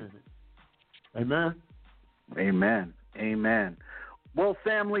 Find him in it. Amen? Amen. Amen. Well,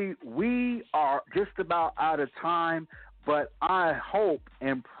 family, we are just about out of time, but I hope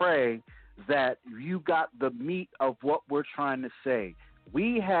and pray that you got the meat of what we're trying to say.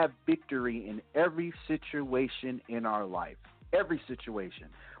 We have victory in every situation in our life, every situation,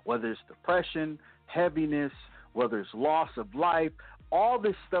 whether it's depression, heaviness, whether it's loss of life, all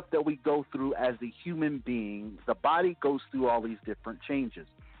this stuff that we go through as a human being. The body goes through all these different changes.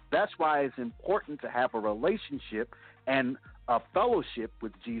 That's why it's important to have a relationship and a fellowship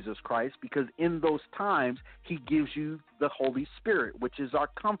with Jesus Christ, because in those times he gives you the Holy Spirit, which is our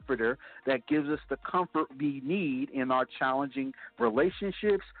comforter that gives us the comfort we need in our challenging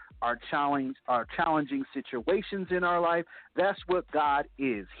relationships, our challenging situations in our life. That's what God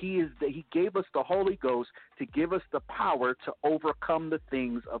is. He gave us the Holy Ghost to give us the power to overcome the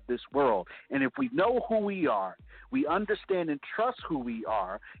things of this world. And if we know who we are, we understand and trust who we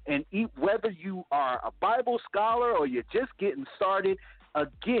are, and whether you are a Bible scholar or you're just getting started,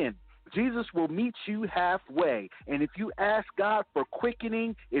 again, Jesus will meet you halfway. And if you ask God for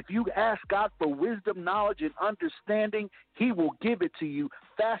quickening, if you ask God for wisdom, knowledge, and understanding, he will give it to you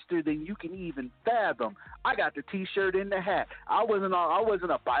faster than you can even fathom. I got the T-shirt and the hat. I wasn't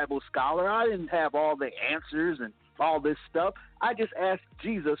a Bible scholar. I didn't have all the answers and all this stuff. I just asked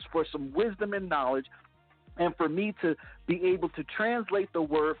Jesus for some wisdom and knowledge, and for me to be able to translate the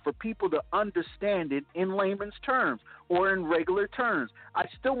word for people to understand it in layman's terms or in regular terms. I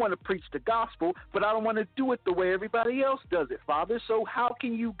still want to preach the gospel, but I don't want to do it the way everybody else does it, Father. So how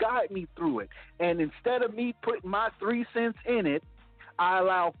can you guide me through it? And instead of me putting my 3 cents in it, I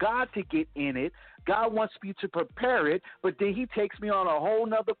allow God to get in it. God wants me to prepare it, but then he takes me on a whole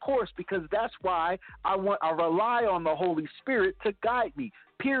nother course, because that's why I rely on the Holy Spirit to guide me.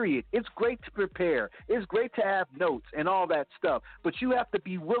 Period. It's great to prepare. It's great to have notes and all that stuff, but you have to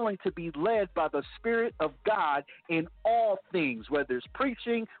be willing to be led by the Spirit of God in all things, whether it's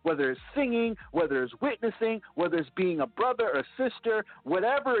preaching, whether it's singing, whether it's witnessing, whether it's being a brother or sister,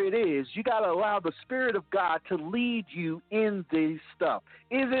 whatever it is, you got to allow the Spirit of God to lead you in these stuff.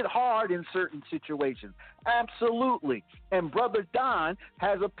 Is it hard in certain situations? Absolutely. And Brother Don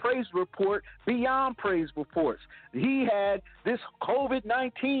has a praise report beyond praise reports. He had this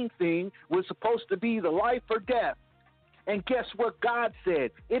COVID-19 thing was supposed to be the life or death. And guess what God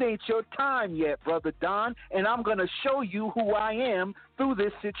said? It ain't your time yet, Brother Don, and I'm going to show you who I am through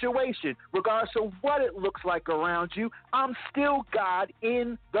this situation. Regardless of what it looks like around you, I'm still God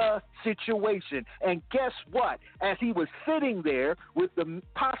in the situation. And guess what? As he was sitting there with the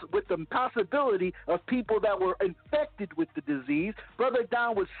possibility of people that were infected with the disease, Brother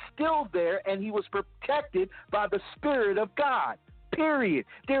Don was still there, and he was protected by the Spirit of God. Period.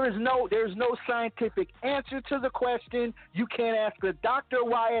 There's no scientific answer to the question. You can't ask the doctor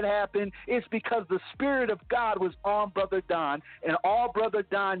why it happened. It's because the Spirit of God was on Brother Don, and all Brother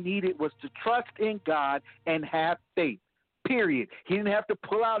Don needed was to trust in God and have faith. Period. He didn't have to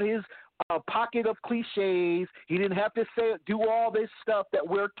pull out his pocket of cliches. He didn't have to do all this stuff that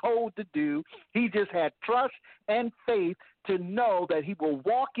we're told to do. He just had trust and faith to know that he will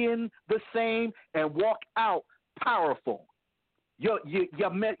walk in the same and walk out powerful. You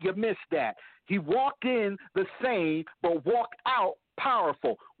missed that. He walked in the same, but walked out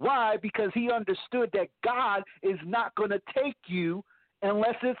powerful. Why? Because he understood that God is not going to take you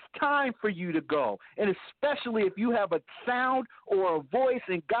unless it's time for you to go. And especially if you have a sound or a voice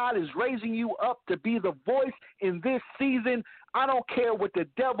and God is raising you up to be the voice in this season, I don't care what the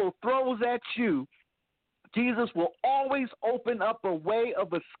devil throws at you. Jesus will always open up a way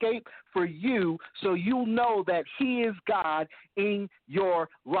of escape for you, so you'll know that he is God in your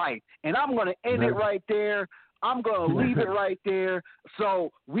life. And I'm going to end it right there. I'm going to leave it right there.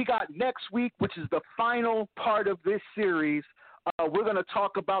 So we got next week, which is the final part of this series. We're going to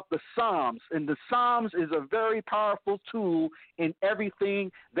talk about the Psalms. And the Psalms is a very powerful tool in everything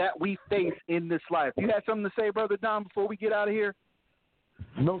that we face in this life. You had something to say, Brother Don, before we get out of here?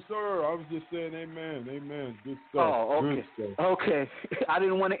 No, sir. I was just saying amen. Amen. Good stuff. Oh, okay. Good stuff. Okay. I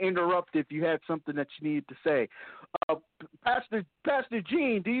didn't want to interrupt if you had something that you needed to say. Pastor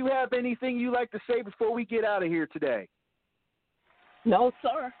Gene, do you have anything you'd like to say before we get out of here today? No,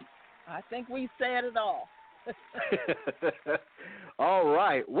 sir. I think we said it all. All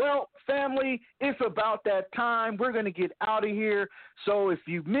right. Well, family, it's about that time. We're going to get out of here. So if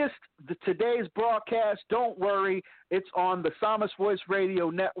you missed today's broadcast, don't worry. It's on the Psalmist Voice Radio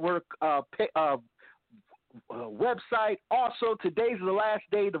Network website. Also, today's the last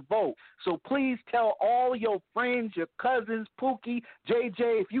day to vote. So please tell all your friends, your cousins, Pookie, JJ,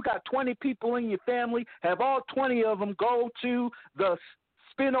 if you got 20 people in your family, have all 20 of them go to the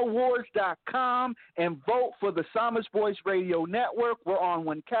spinawards.com and vote for the Psalmist Voice Radio Network. We're on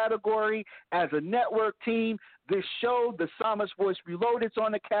one category as a network team. This show, the Psalmist Voice Reloaded, is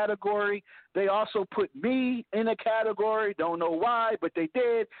on the category. They also put me in a category. Don't know why, but they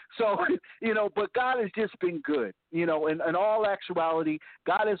did. So, but God has just been good. In all actuality,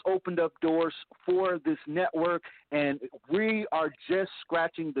 God has opened up doors for this network, and we are just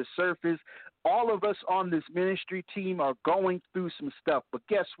scratching the surface. All of us on this ministry team are going through some stuff, but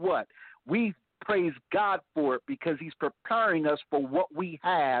guess what? We praise God for it because he's preparing us for what we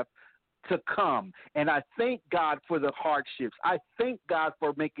have to come. And I thank God for the hardships. I thank God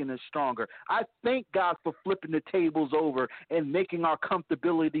for making us stronger. I thank God for flipping the tables over and making our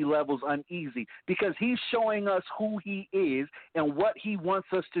comfortability levels uneasy, because he's showing us who he is and what he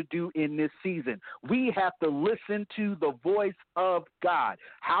wants us to do in this season. We have to listen to the voice of God.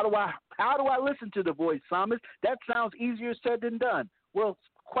 How do I listen to the voice, Psalmist? That sounds easier said than done. Well, it's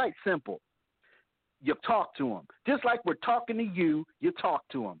quite simple. You talk to him. Just like we're talking to you, you talk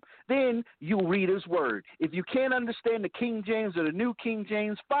to him. Then you read his word. If you can't understand the King James or the New King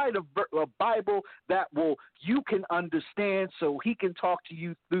James, find a Bible that you can understand so he can talk to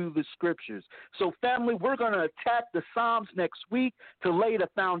you through the scriptures. So, family, we're going to attack the Psalms next week to lay the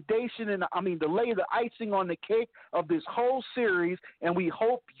foundation to lay the icing on the cake of this whole series, and we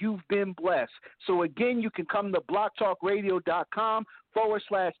hope you've been blessed. So, again, you can come to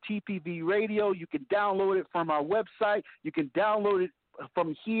blogtalkradio.com/TPV radio. You can download it from our website. You can download it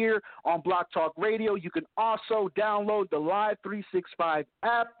from here on Block Talk Radio. You can also download the Live 365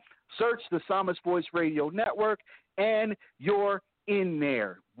 app, search the Psalmist Voice Radio Network, and you're in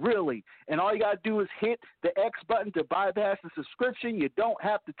there, really. And all you got to do is hit the X button to bypass the subscription. You don't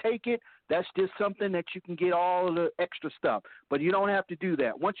have to take it. That's just something that you can get all of the extra stuff. But you don't have to do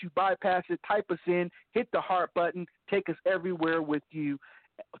that. Once you bypass it, type us in, hit the heart button, take us everywhere with you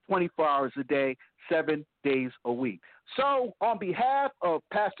 24 hours a day, 7 days a week. So on behalf of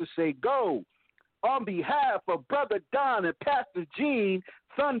Pastor Say Go, on behalf of Brother Don and Pastor Gene,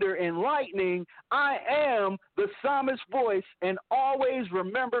 Thunder and Lightning, I am the Psalmist Voice. And always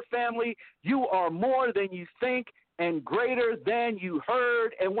remember, family, you are more than you think and greater than you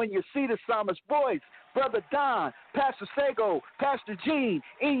heard. And when you see the Psalmist Voice, Brother Don, Pastor Sego, Pastor Gene,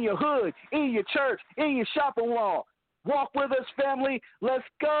 in your hood, in your church, in your shopping mall, Walk with us, family. Let's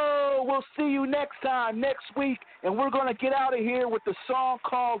go. We'll see you next time, next week. And we're going to get out of here with the song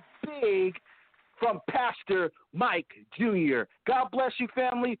called Big from Pastor Mike Jr. God bless you,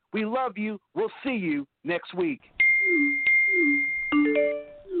 family. We love you. We'll see you next week.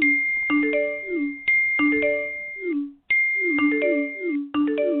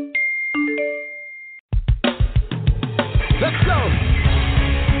 Let's go.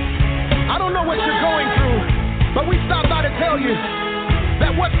 I don't know what you're going through, but we stopped by to tell you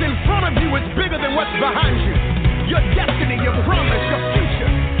that what's in front of you is bigger than what's behind you. Your destiny, your promise, your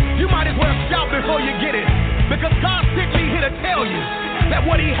future. You might as well shout before you get it, because God sent me here to tell you that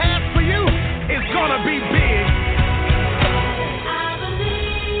what He has for you is gonna be big. I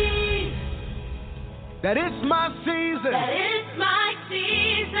believe that it's my season. That it's my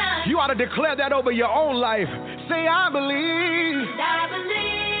season. You ought to declare that over your own life. Say, I believe. I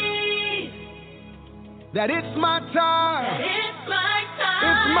believe that it's my time. that it's my time.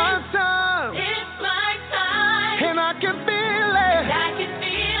 It's my time. It's my time. And I can feel it. I can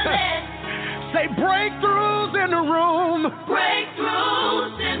feel it. Say breakthroughs in the room.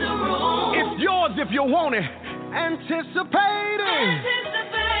 Breakthroughs in the room. It's yours if you want it. Anticipating.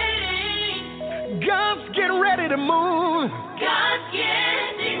 God's getting ready to move. God's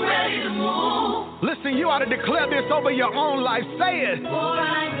getting ready to move. Listen, you ought to declare this over your own life. Say it. For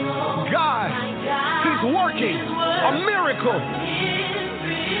I know God, He's working a miracle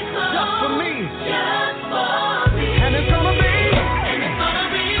just for me. And it's gonna be.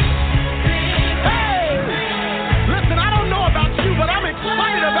 Hey, listen, I don't know about you, but I'm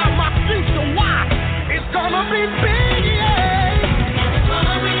excited about my future. Why? It's gonna be big, yeah. It's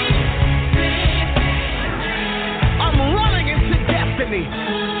gonna be big. I'm running into destiny,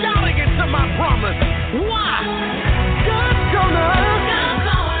 shouting into my promise. Why? God's gonna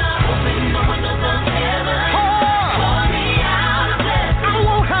open the windows of heaven. Pour me out a blessing. I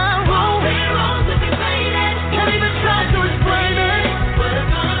won't have room. Won't be waiting. Can't even try to explain it. But it's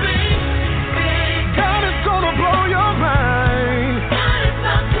gonna be big. God is gonna blow your mind. God is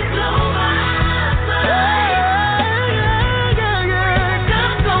about to blow my mind. Yeah.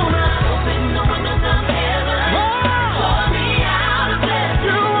 God's gonna open the windows of heaven. Pour me out a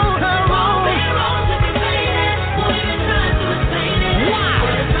blessing. You won't have room. Won't be waiting. Won't even try to explain it. Why?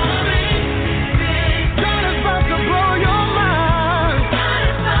 But it's gonna be big. God is about to blow your mind. God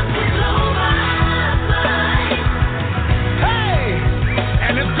is about to blow my mind. Hey,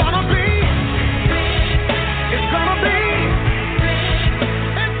 and it's gonna be big. It's gonna be big.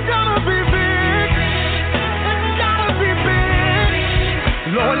 It's gonna be big. It's gotta be big.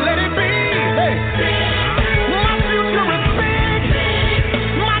 Lord, let it be. Hey, my future is big.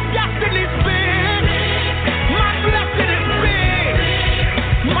 My destiny's big. My blessing is big.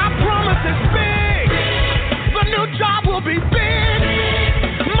 My promise is big. The new job will be big.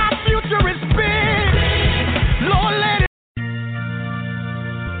 My future is big. Lord, let it.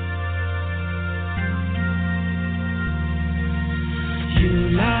 You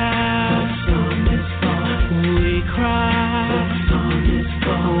laugh, we cry,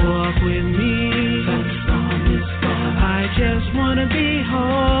 walk with me. I just wanna be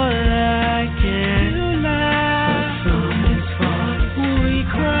whole again. You laugh, we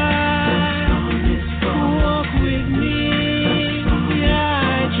cry, walk with me. Yeah, I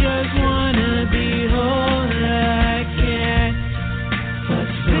just wanna be whole again.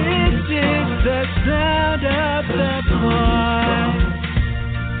 This is the sound of the voice.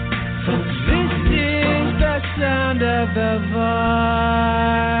 This is the sound of the voice.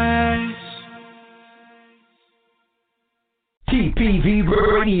 TPV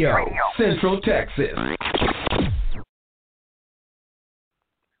Radio, Central Texas.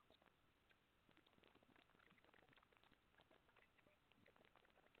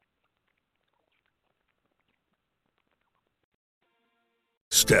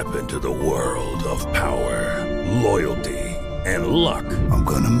 Step into the world of power, loyalty, and luck. I'm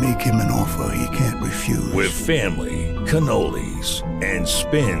gonna make him an offer he can't refuse. With family, cannolis, and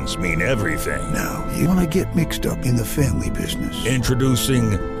spins mean everything. Now, you wanna get mixed up in the family business.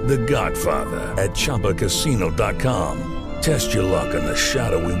 Introducing The Godfather at ChumbaCasino.com. Test your luck in the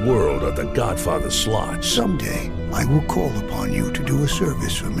shadowy world of The Godfather slot. Someday, I will call upon you to do a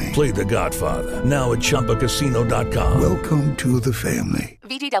service for me. Play The Godfather now at ChumbaCasino.com. Welcome to the family.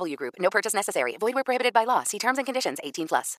 VGW Group. No purchase necessary. Void where prohibited by law. See terms and conditions. 18+.